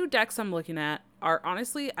 the two decks I'm looking at are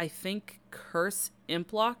honestly, I think Curse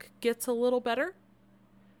Implock gets a little better.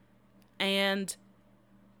 And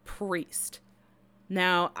Priest.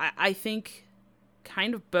 Now, I think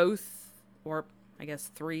kind of both, or I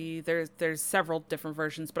guess three, there's several different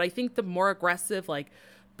versions, but I think the more aggressive, like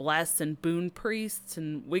Bless and Boon Priests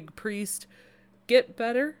and Wig Priest, get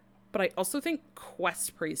better. But I also think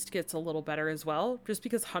Quest Priest gets a little better as well, just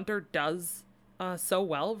because Hunter does so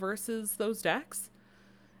well versus those decks.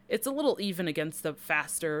 It's a little even against the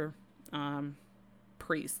faster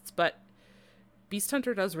priests, but Beast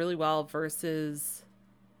Hunter does really well versus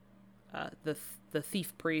the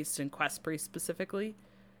Thief Priest and Quest Priest specifically.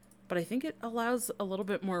 But I think it allows a little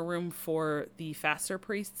bit more room for the faster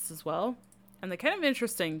priests as well. And the kind of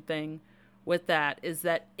interesting thing with that is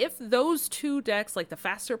that if those two decks, like the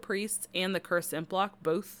faster priests and the Curse Implock,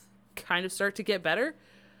 both kind of start to get better,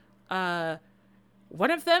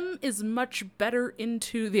 one of them is much better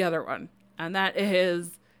into the other one. And that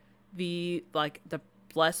is the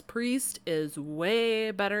Blessed Priest is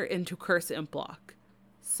way better into Curse Implock.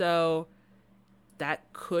 So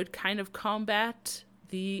that could kind of combat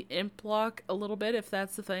the Implock a little bit if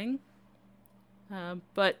that's the thing.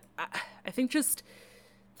 But I think just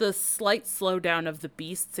the slight slowdown of the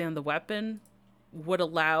beasts and the weapon would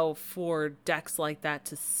allow for decks like that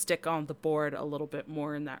to stick on the board a little bit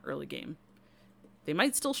more in that early game. They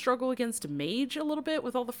might still struggle against Mage a little bit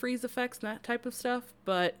with all the freeze effects and that type of stuff,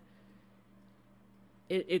 but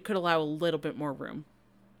it could allow a little bit more room.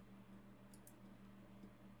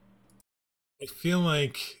 I feel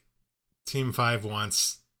like Team 5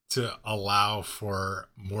 wants to allow for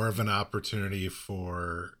more of an opportunity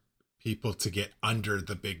for people to get under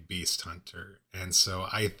the big Beast Hunter. And so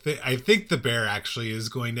I think the bear actually is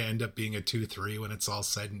going to end up being a 2-3 when it's all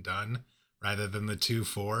said and done, rather than the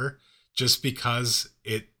 2-4, just because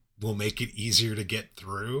it will make it easier to get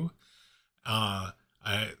through.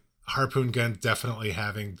 Harpoon gun definitely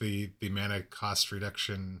having the mana cost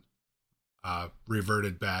reduction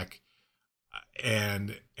reverted back.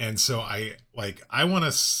 And so I want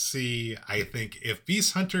to see, I think if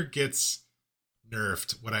Beast Hunter gets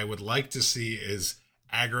nerfed, what I would like to see is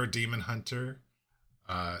Aggro Demon Hunter,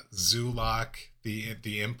 Zoolock, the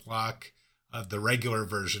Implock, the regular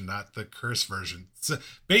version, not the curse version. So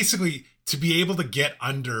basically to be able to get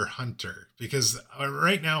under Hunter, because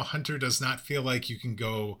right now Hunter does not feel like you can't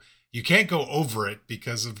go over it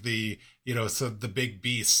because of the the big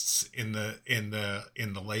beasts in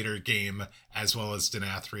the later game, as well as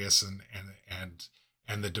Denathrius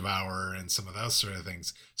and the Devourer and some of those sort of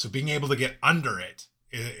things. So being able to get under it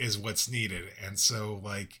is what's needed. And so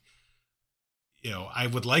I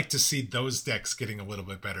would like to see those decks getting a little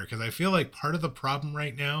bit better, because I feel like part of the problem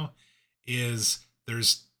right now is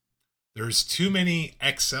there's too many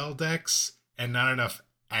XL decks and not enough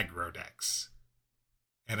aggro decks.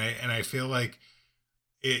 And I feel like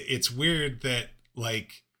it's weird that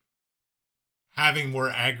having more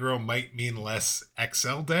aggro might mean less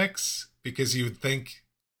XL decks, because you would think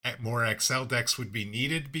more XL decks would be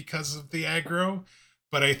needed because of the aggro.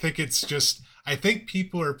 But I think it's just, I think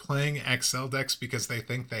people are playing XL decks because they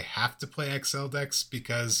think they have to play XL decks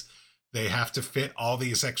because they have to fit all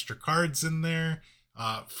these extra cards in there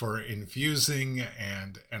for infusing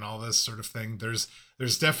and all this sort of thing.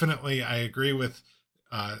 There's definitely, I agree with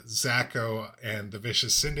Zacho and the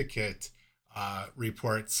Vicious Syndicate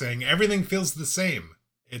report saying everything feels the same.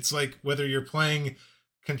 It's like whether you're playing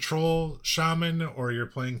Control Shaman or you're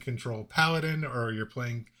playing Control Paladin or you're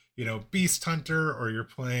playing, Beast Hunter, or you're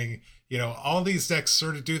playing, all these decks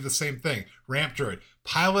sort of do the same thing. Ramp Druid,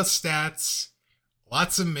 pile of stats,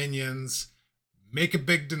 lots of minions, make a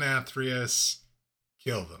big Denathrius,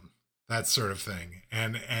 kill them, that sort of thing.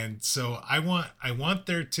 And so I want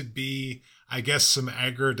there to be, I guess, some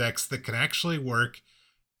aggro decks that can actually work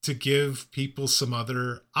to give people some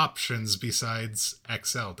other options besides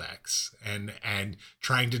XL decks and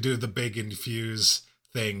trying to do the big infuse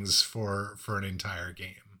things for an entire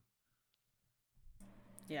game.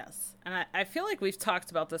 Yes. And I feel like we've talked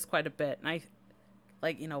about this quite a bit. And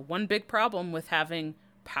one big problem with having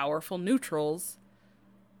powerful neutrals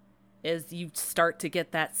is you start to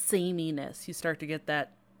get that sameness. You start to get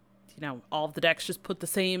that, all of the decks just put the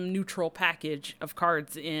same neutral package of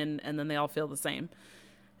cards in, and then they all feel the same.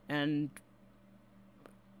 And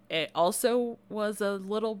it also was a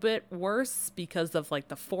little bit worse because of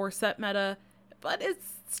the 4-set meta, but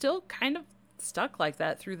it's still kind of stuck like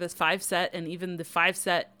that through this 5-set and even the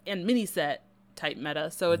 5-set and mini set type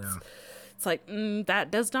meta. So it's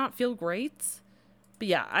that does not feel great. But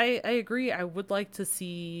yeah, I agree. I would like to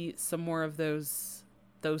see some more of those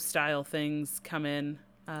style things come in.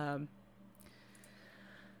 I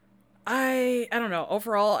don't know.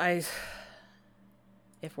 Overall,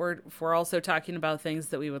 if we're also talking about things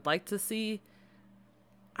that we would like to see,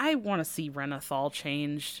 I want to see Renathal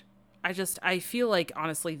changed. I feel like,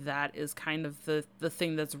 honestly, that is kind of the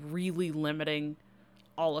thing that's really limiting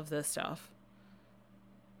all of this stuff.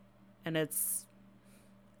 And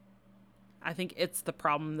I think it's the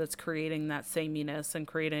problem that's creating that sameness and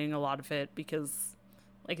creating a lot of it because,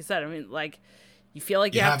 like I said, you feel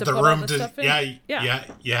like you have to put all this stuff in. Yeah,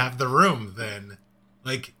 you have the room then.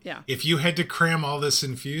 If you had to cram all this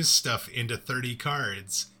infused stuff into 30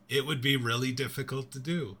 cards, it would be really difficult to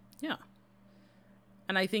do. Yeah.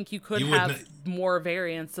 And I think you could have more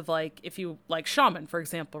variants of if you Shaman, for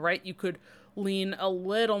example, right? You could lean a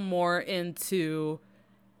little more into,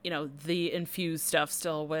 the infused stuff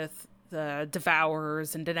still with the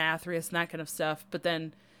Devourers and Denathrius and that kind of stuff. But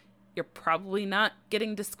then you're probably not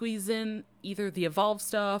getting to squeeze in either the Evolve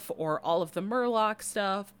stuff or all of the Murloc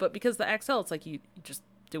stuff. But because the XL, it's you just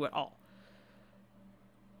do it all.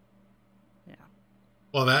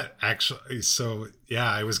 Well, that actually,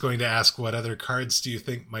 I was going to ask what other cards do you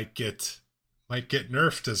think might get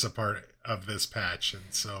nerfed as a part of this patch, and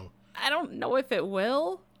so I don't know if it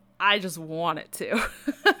will. I just want it to.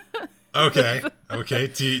 Okay.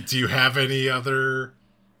 Do you have any other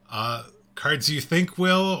cards you think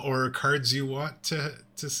will, or cards you want to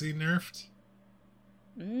see nerfed?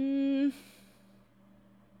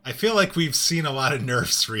 I feel like we've seen a lot of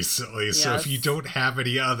nerfs recently, yes. So if you don't have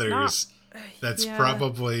any others. That's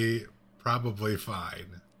probably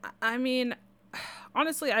fine. I mean,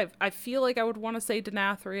 honestly, I feel like I would want to say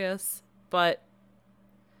Denathrius, but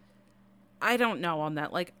I don't know on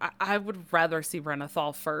that. I would rather see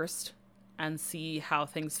Renathal first and see how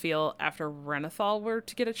things feel after Renathal were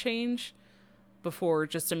to get a change before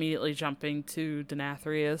just immediately jumping to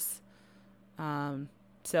Denathrius.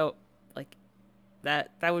 So that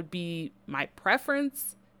would be my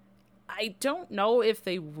preference. I don't know if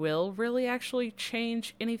they will really actually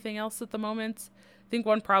change anything else at the moment. I think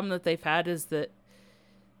one problem that they've had is that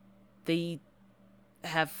they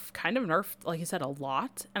have kind of nerfed, like I said, a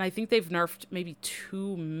lot. And I think they've nerfed maybe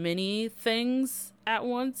too many things at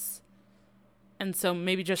once. And so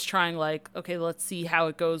maybe just trying okay, let's see how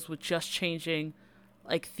it goes with just changing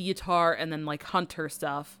Theotar and then Hunter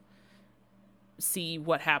stuff. See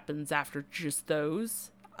what happens after just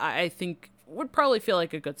those. I think would probably feel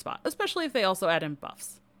like a good spot, especially if they also add in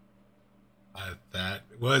buffs. That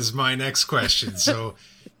was my next question. So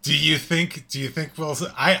do you think we'll,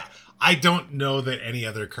 I don't know that any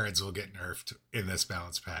other cards will get nerfed in this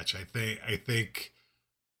balance patch. I think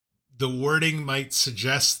the wording might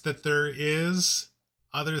suggest that there is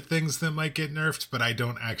other things that might get nerfed, but I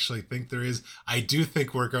don't actually think there is. I do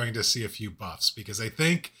think we're going to see a few buffs because I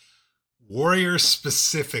think Warrior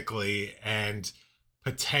specifically and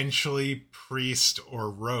potentially Priest or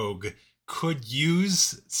Rogue could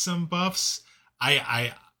use some buffs.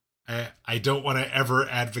 I don't want to ever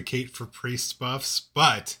advocate for priest buffs,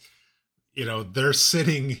 but they're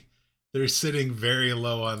sitting very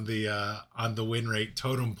low on the win rate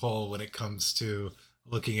totem pole when it comes to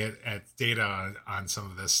looking at data on some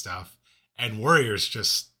of this stuff. And Warriors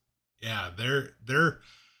just, yeah, they're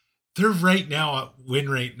right now at win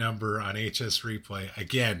rate number on HS Replay.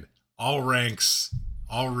 Again, all ranks,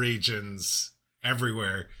 all regions,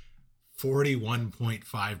 everywhere,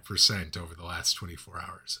 41.5% over the last 24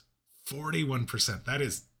 hours. 41%. That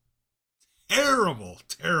is terrible,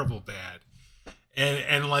 terrible bad.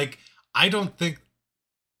 And like, I don't think,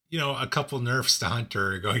 a couple nerfs to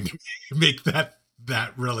Hunter are going to make that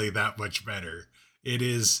really that much better. It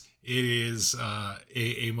is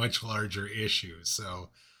a much larger issue. So,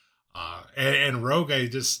 and Rogue,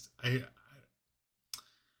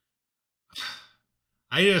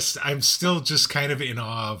 I'm still just kind of in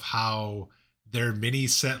awe of how their mini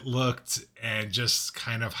set looked, and just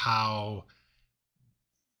kind of how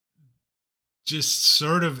just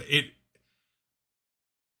sort of it.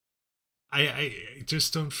 I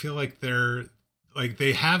just don't feel like they're like,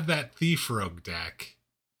 they have that Thief Rogue deck,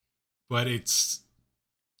 but at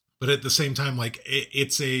the same time, like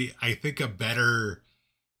it's I think a better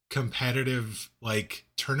competitive like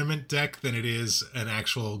tournament deck than it is an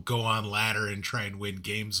actual go on ladder and try and win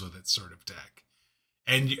games with it sort of deck.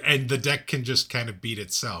 And the deck can just kind of beat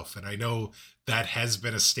itself. And I know that has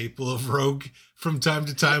been a staple of Rogue from time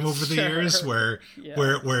to time over the years, where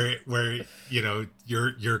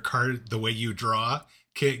your card, the way you draw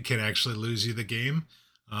can actually lose you the game.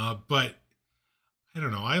 But I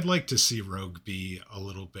don't know. I'd like to see Rogue be a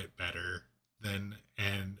little bit better than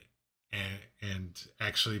and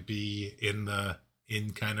actually be in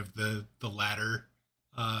kind of the latter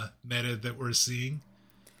meta that we're seeing.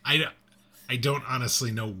 I don't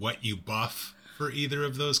honestly know what you buff for either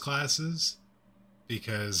of those classes,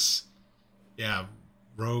 because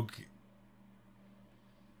Rogue,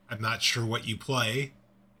 I'm not sure what you play,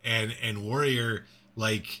 and Warrior,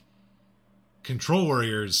 like Control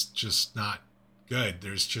Warrior's just not good.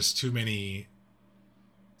 There's just too many.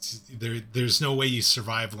 There's no way you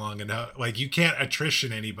survive long enough. Like, you can't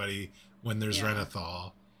attrition anybody when there's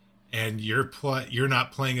Renathal, and you're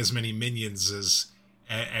not playing as many minions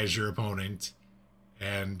as your opponent,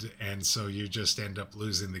 and so you just end up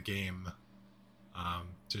losing the game,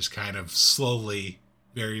 just kind of slowly,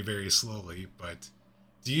 very very slowly. But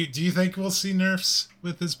do you think we'll see nerfs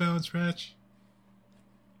with this balance patch,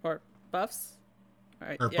 or buffs? All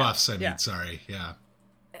right, or buffs? I mean, sorry, yeah.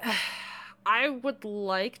 I would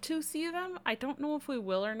like to see them. I don't know if we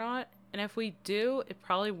will or not, and if we do, it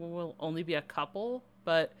probably will only be a couple.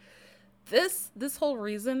 But this whole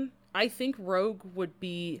reason, I think Rogue would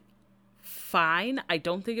be fine. I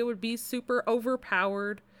don't think it would be super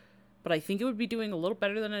overpowered, but I think it would be doing a little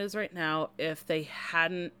better than it is right now if they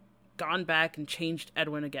hadn't gone back and changed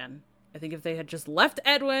Edwin again. I think if they had just left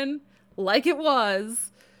Edwin like it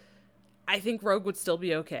was, I think Rogue would still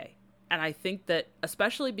be okay. And I think that,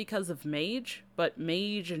 especially because of Mage, but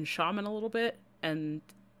Mage and Shaman a little bit, and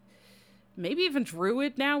maybe even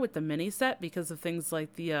Druid now with the mini set because of things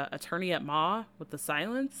like the Attorney at Maw with the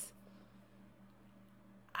silence,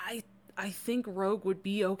 I think Rogue would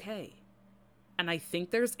be okay. And I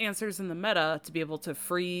think there's answers in the meta to be able to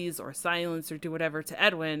freeze or silence or do whatever to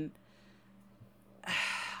Edwin.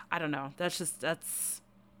 I don't know. That's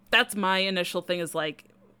my initial thing, is like,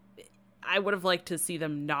 I would have liked to see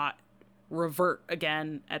them not revert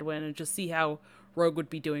again Edwin and just see how Rogue would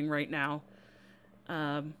be doing right now.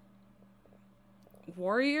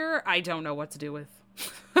 Warrior, I don't know what to do with.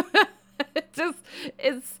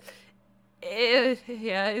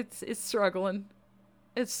 It's struggling.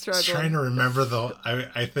 It's struggling. Trying to remember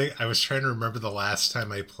I think I was trying to remember the last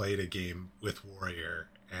time I played a game with Warrior,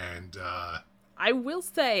 and I will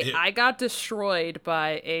say I got destroyed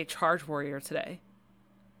by a Charge Warrior today.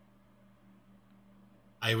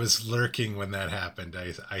 I was lurking when that happened.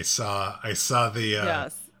 I saw the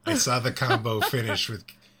yes. I saw the combo finish with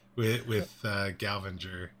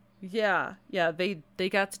Galvanger. Yeah, they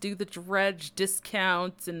got to do the dredge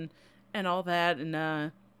discounts and all that,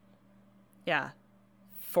 and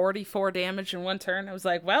 44 damage in one turn. I was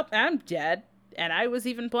like, well, I'm dead, and I was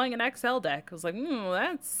even playing an XL deck. I was like,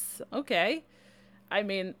 that's okay. I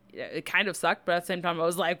mean, it kind of sucked, but at the same time, I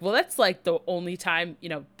was like, well, that's like the only time,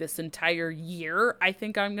 this entire year I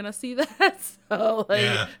think I'm going to see that. So,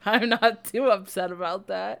 I'm not too upset about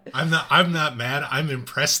that. I'm not mad. I'm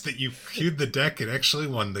impressed that you queued the deck and actually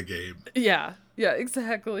won the game. Yeah,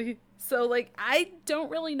 exactly. So, I don't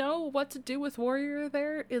really know what to do with Warrior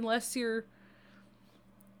there, unless you're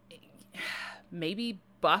maybe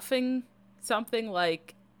buffing something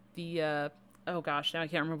like the oh gosh, now I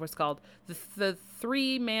can't remember what it's called. The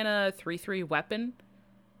 3-mana 3/3 weapon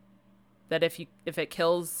that if it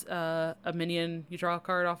kills a minion, you draw a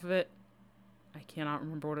card off of it. I cannot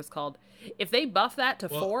remember what it's called. If they buff that to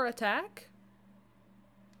 4 attack,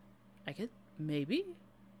 I could maybe.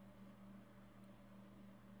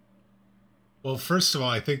 Well, first of all,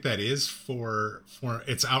 I think that is for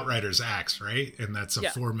it's Outrider's Axe, right? And that's a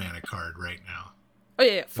 4-mana card right now. Oh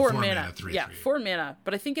yeah, 4 mana. 4 mana.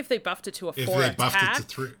 But I think if they buffed it to a 4 attack, if they buffed it to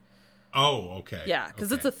 3. Oh, okay. Yeah,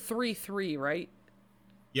 because it's a 3/3, right?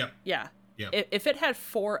 Yep. Yeah. Yep. If it had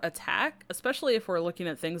 4 attack, especially if we're looking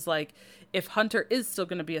at things like if Hunter is still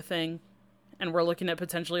going to be a thing, and we're looking at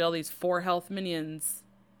potentially all these 4 health minions,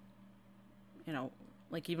 you know,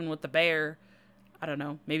 like even with the bear, I don't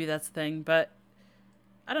know, maybe that's the thing, but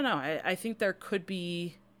I don't know. I think there could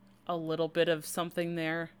be a little bit of something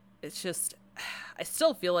there. It's just, I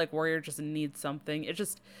still feel like Warrior just needs something.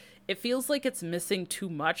 It feels like it's missing too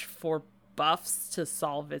much for buffs to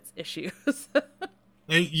solve its issues.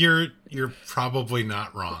 You're probably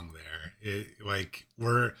not wrong there.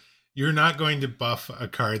 You're not going to buff a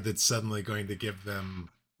card that's suddenly going to give them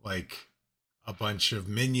like a bunch of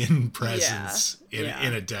minion presence in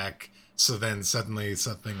a deck. So then suddenly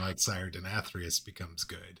something like Sire Denathrius becomes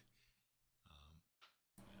good.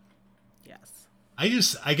 Yes. I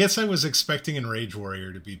guess I was expecting Enrage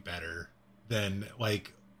Warrior to be better than it.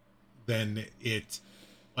 Like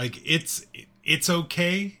it's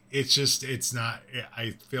okay. It's not.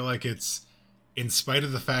 I feel like it's, in spite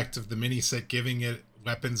of the fact of the mini set giving it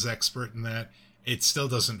weapons expert and that, it still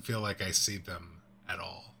doesn't feel like I see them at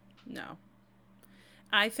all. No.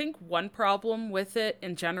 I think one problem with it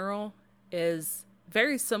in general is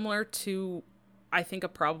very similar to, I think, a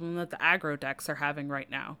problem that the aggro decks are having right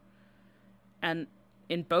now. And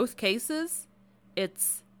in both cases,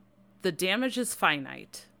 it's the damage is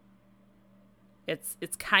finite. It's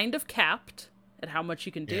kind of capped at how much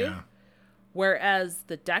you can do. Yeah. Whereas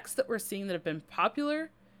the decks that we're seeing that have been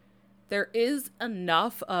popular, there is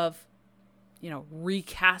enough of,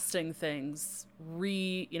 recasting things,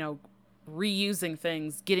 reusing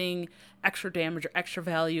things, getting extra damage or extra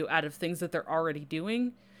value out of things that they're already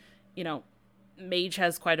doing. Mage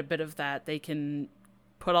has quite a bit of that. They can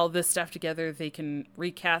put all this stuff together. They can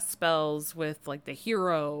recast spells with like the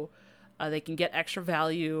hero. They can get extra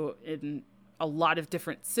value in a lot of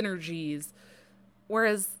different synergies.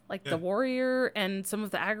 Whereas like the warrior and some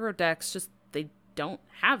of the aggro decks, just they don't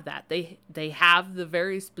have that. They have the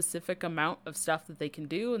very specific amount of stuff that they can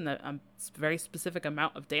do and the very specific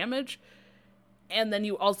amount of damage. And then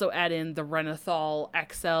you also add in the Renathal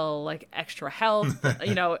XL, like extra health,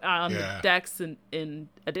 on the decks in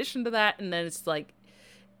addition to that. And then it's like,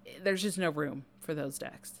 there's just no room for those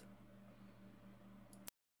decks.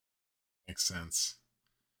 Makes sense.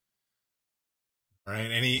 All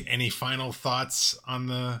right. Any final thoughts on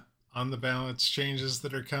the balance changes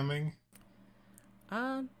that are coming?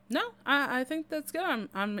 No, I think that's good.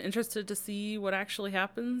 I'm interested to see what actually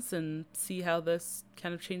happens and see how this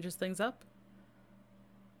kind of changes things up.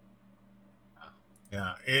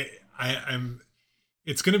 Yeah,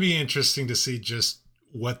 it's going to be interesting to see just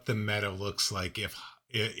what the meta looks like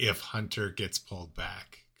if Hunter gets pulled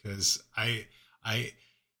back, because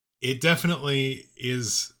it definitely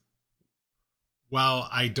is. While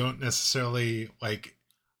I don't necessarily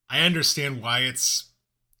I understand why it's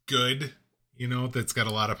good, that's got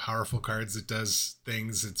a lot of powerful cards. It does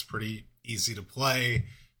things. It's pretty easy to play,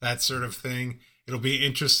 that sort of thing. It'll be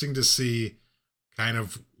interesting to see kind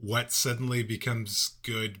of what suddenly becomes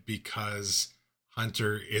good because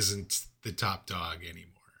Hunter isn't the top dog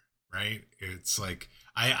anymore, right? It's like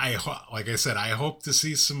like I said, I hope to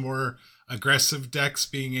see some more aggressive decks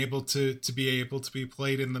being able to be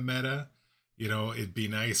played in the meta. It'd be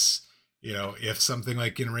nice, if something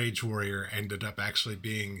like Enrage Warrior ended up actually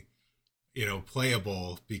being,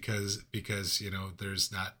 playable because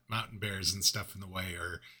there's not mountain bears and stuff in the way,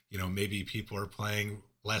 or maybe people are playing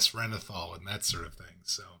less Renathal and that sort of thing.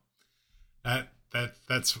 So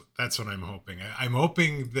that's what I'm hoping. I'm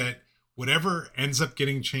hoping that whatever ends up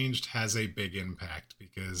getting changed has a big impact,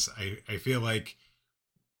 because I feel like,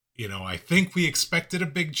 I think we expected a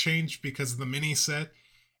big change because of the mini set,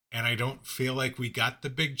 and I don't feel like we got the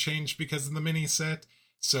big change because of the mini set.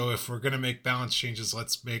 So if we're going to make balance changes,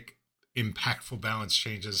 let's make impactful balance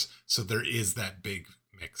changes so there is that big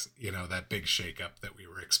mix, that big shakeup that we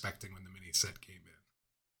were expecting when the mini set came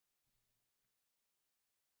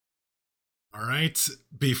in. All right.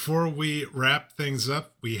 Before we wrap things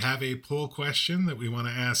up, we have a poll question that we want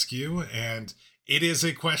to ask you, and it is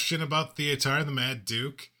a question about Theotar, the Mad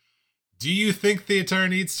Duke. Do you think Theatar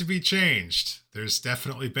needs to be changed? There's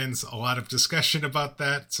definitely been a lot of discussion about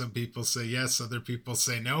that. Some people say yes, other people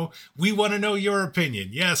say no. We want to know your opinion.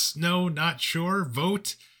 Yes, no, not sure.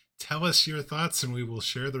 Vote. Tell us your thoughts, and we will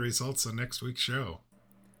share the results on next week's show.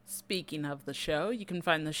 Speaking of the show, you can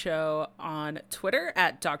find the show on Twitter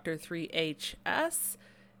at Dr3HS.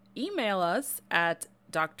 Email us at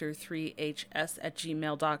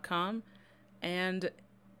dr3hs@gmail.com. And,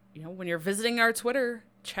 when you're visiting our Twitter,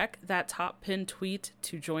 check that top pinned tweet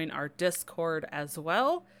to join our Discord as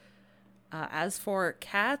well. As for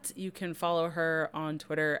Kat, you can follow her on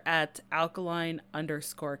Twitter at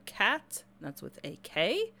alkaline_cat. That's with a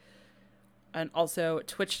K. And also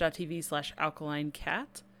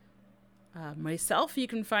twitch.tv/alkalinecat. Myself, you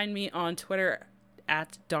can find me on Twitter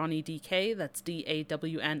at DonnieDK. That's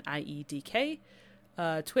DAWNIEDK.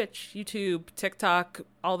 Twitch, YouTube, TikTok,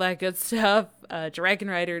 all that good stuff. Dragon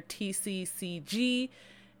Rider TCCG.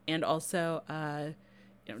 And also,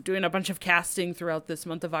 doing a bunch of casting throughout this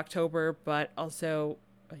month of October, but also,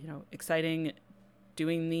 exciting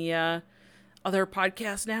doing the other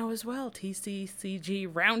podcast now as well.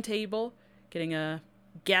 TCCG Roundtable, getting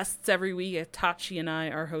guests every week. Tachi and I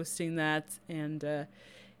are hosting that, and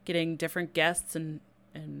getting different guests and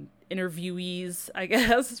interviewees, I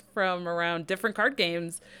guess, from around different card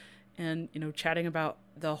games, and chatting about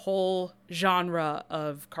the whole genre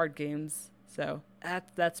of card games. So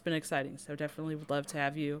that's been exciting. So definitely would love to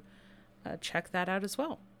have you check that out as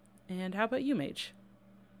well. And how about you, Mage?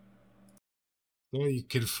 Well, you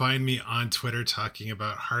can find me on Twitter talking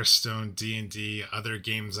about Hearthstone, D&D, other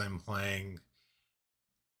games I'm playing,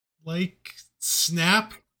 like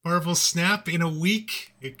Snap, Marvel Snap in a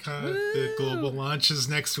week. The global launch is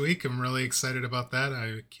next week. I'm really excited about that.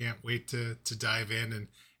 I can't wait to dive in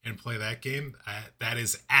and play that game. That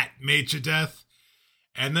is at Major Death.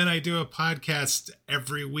 And then I do a podcast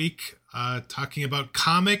every week talking about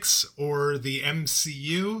comics or the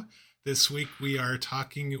MCU. This week we are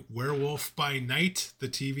talking Werewolf by Night, the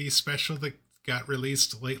TV special that got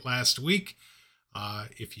released late last week.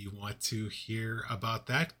 If you want to hear about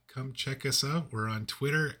that, come check us out. We're on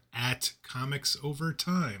Twitter at Comics Over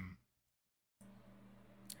Time.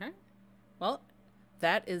 Okay. Well,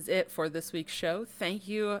 that is it for this week's show. Thank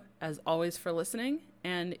you, as always, for listening.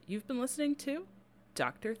 And you've been listening to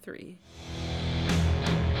Dr. 3.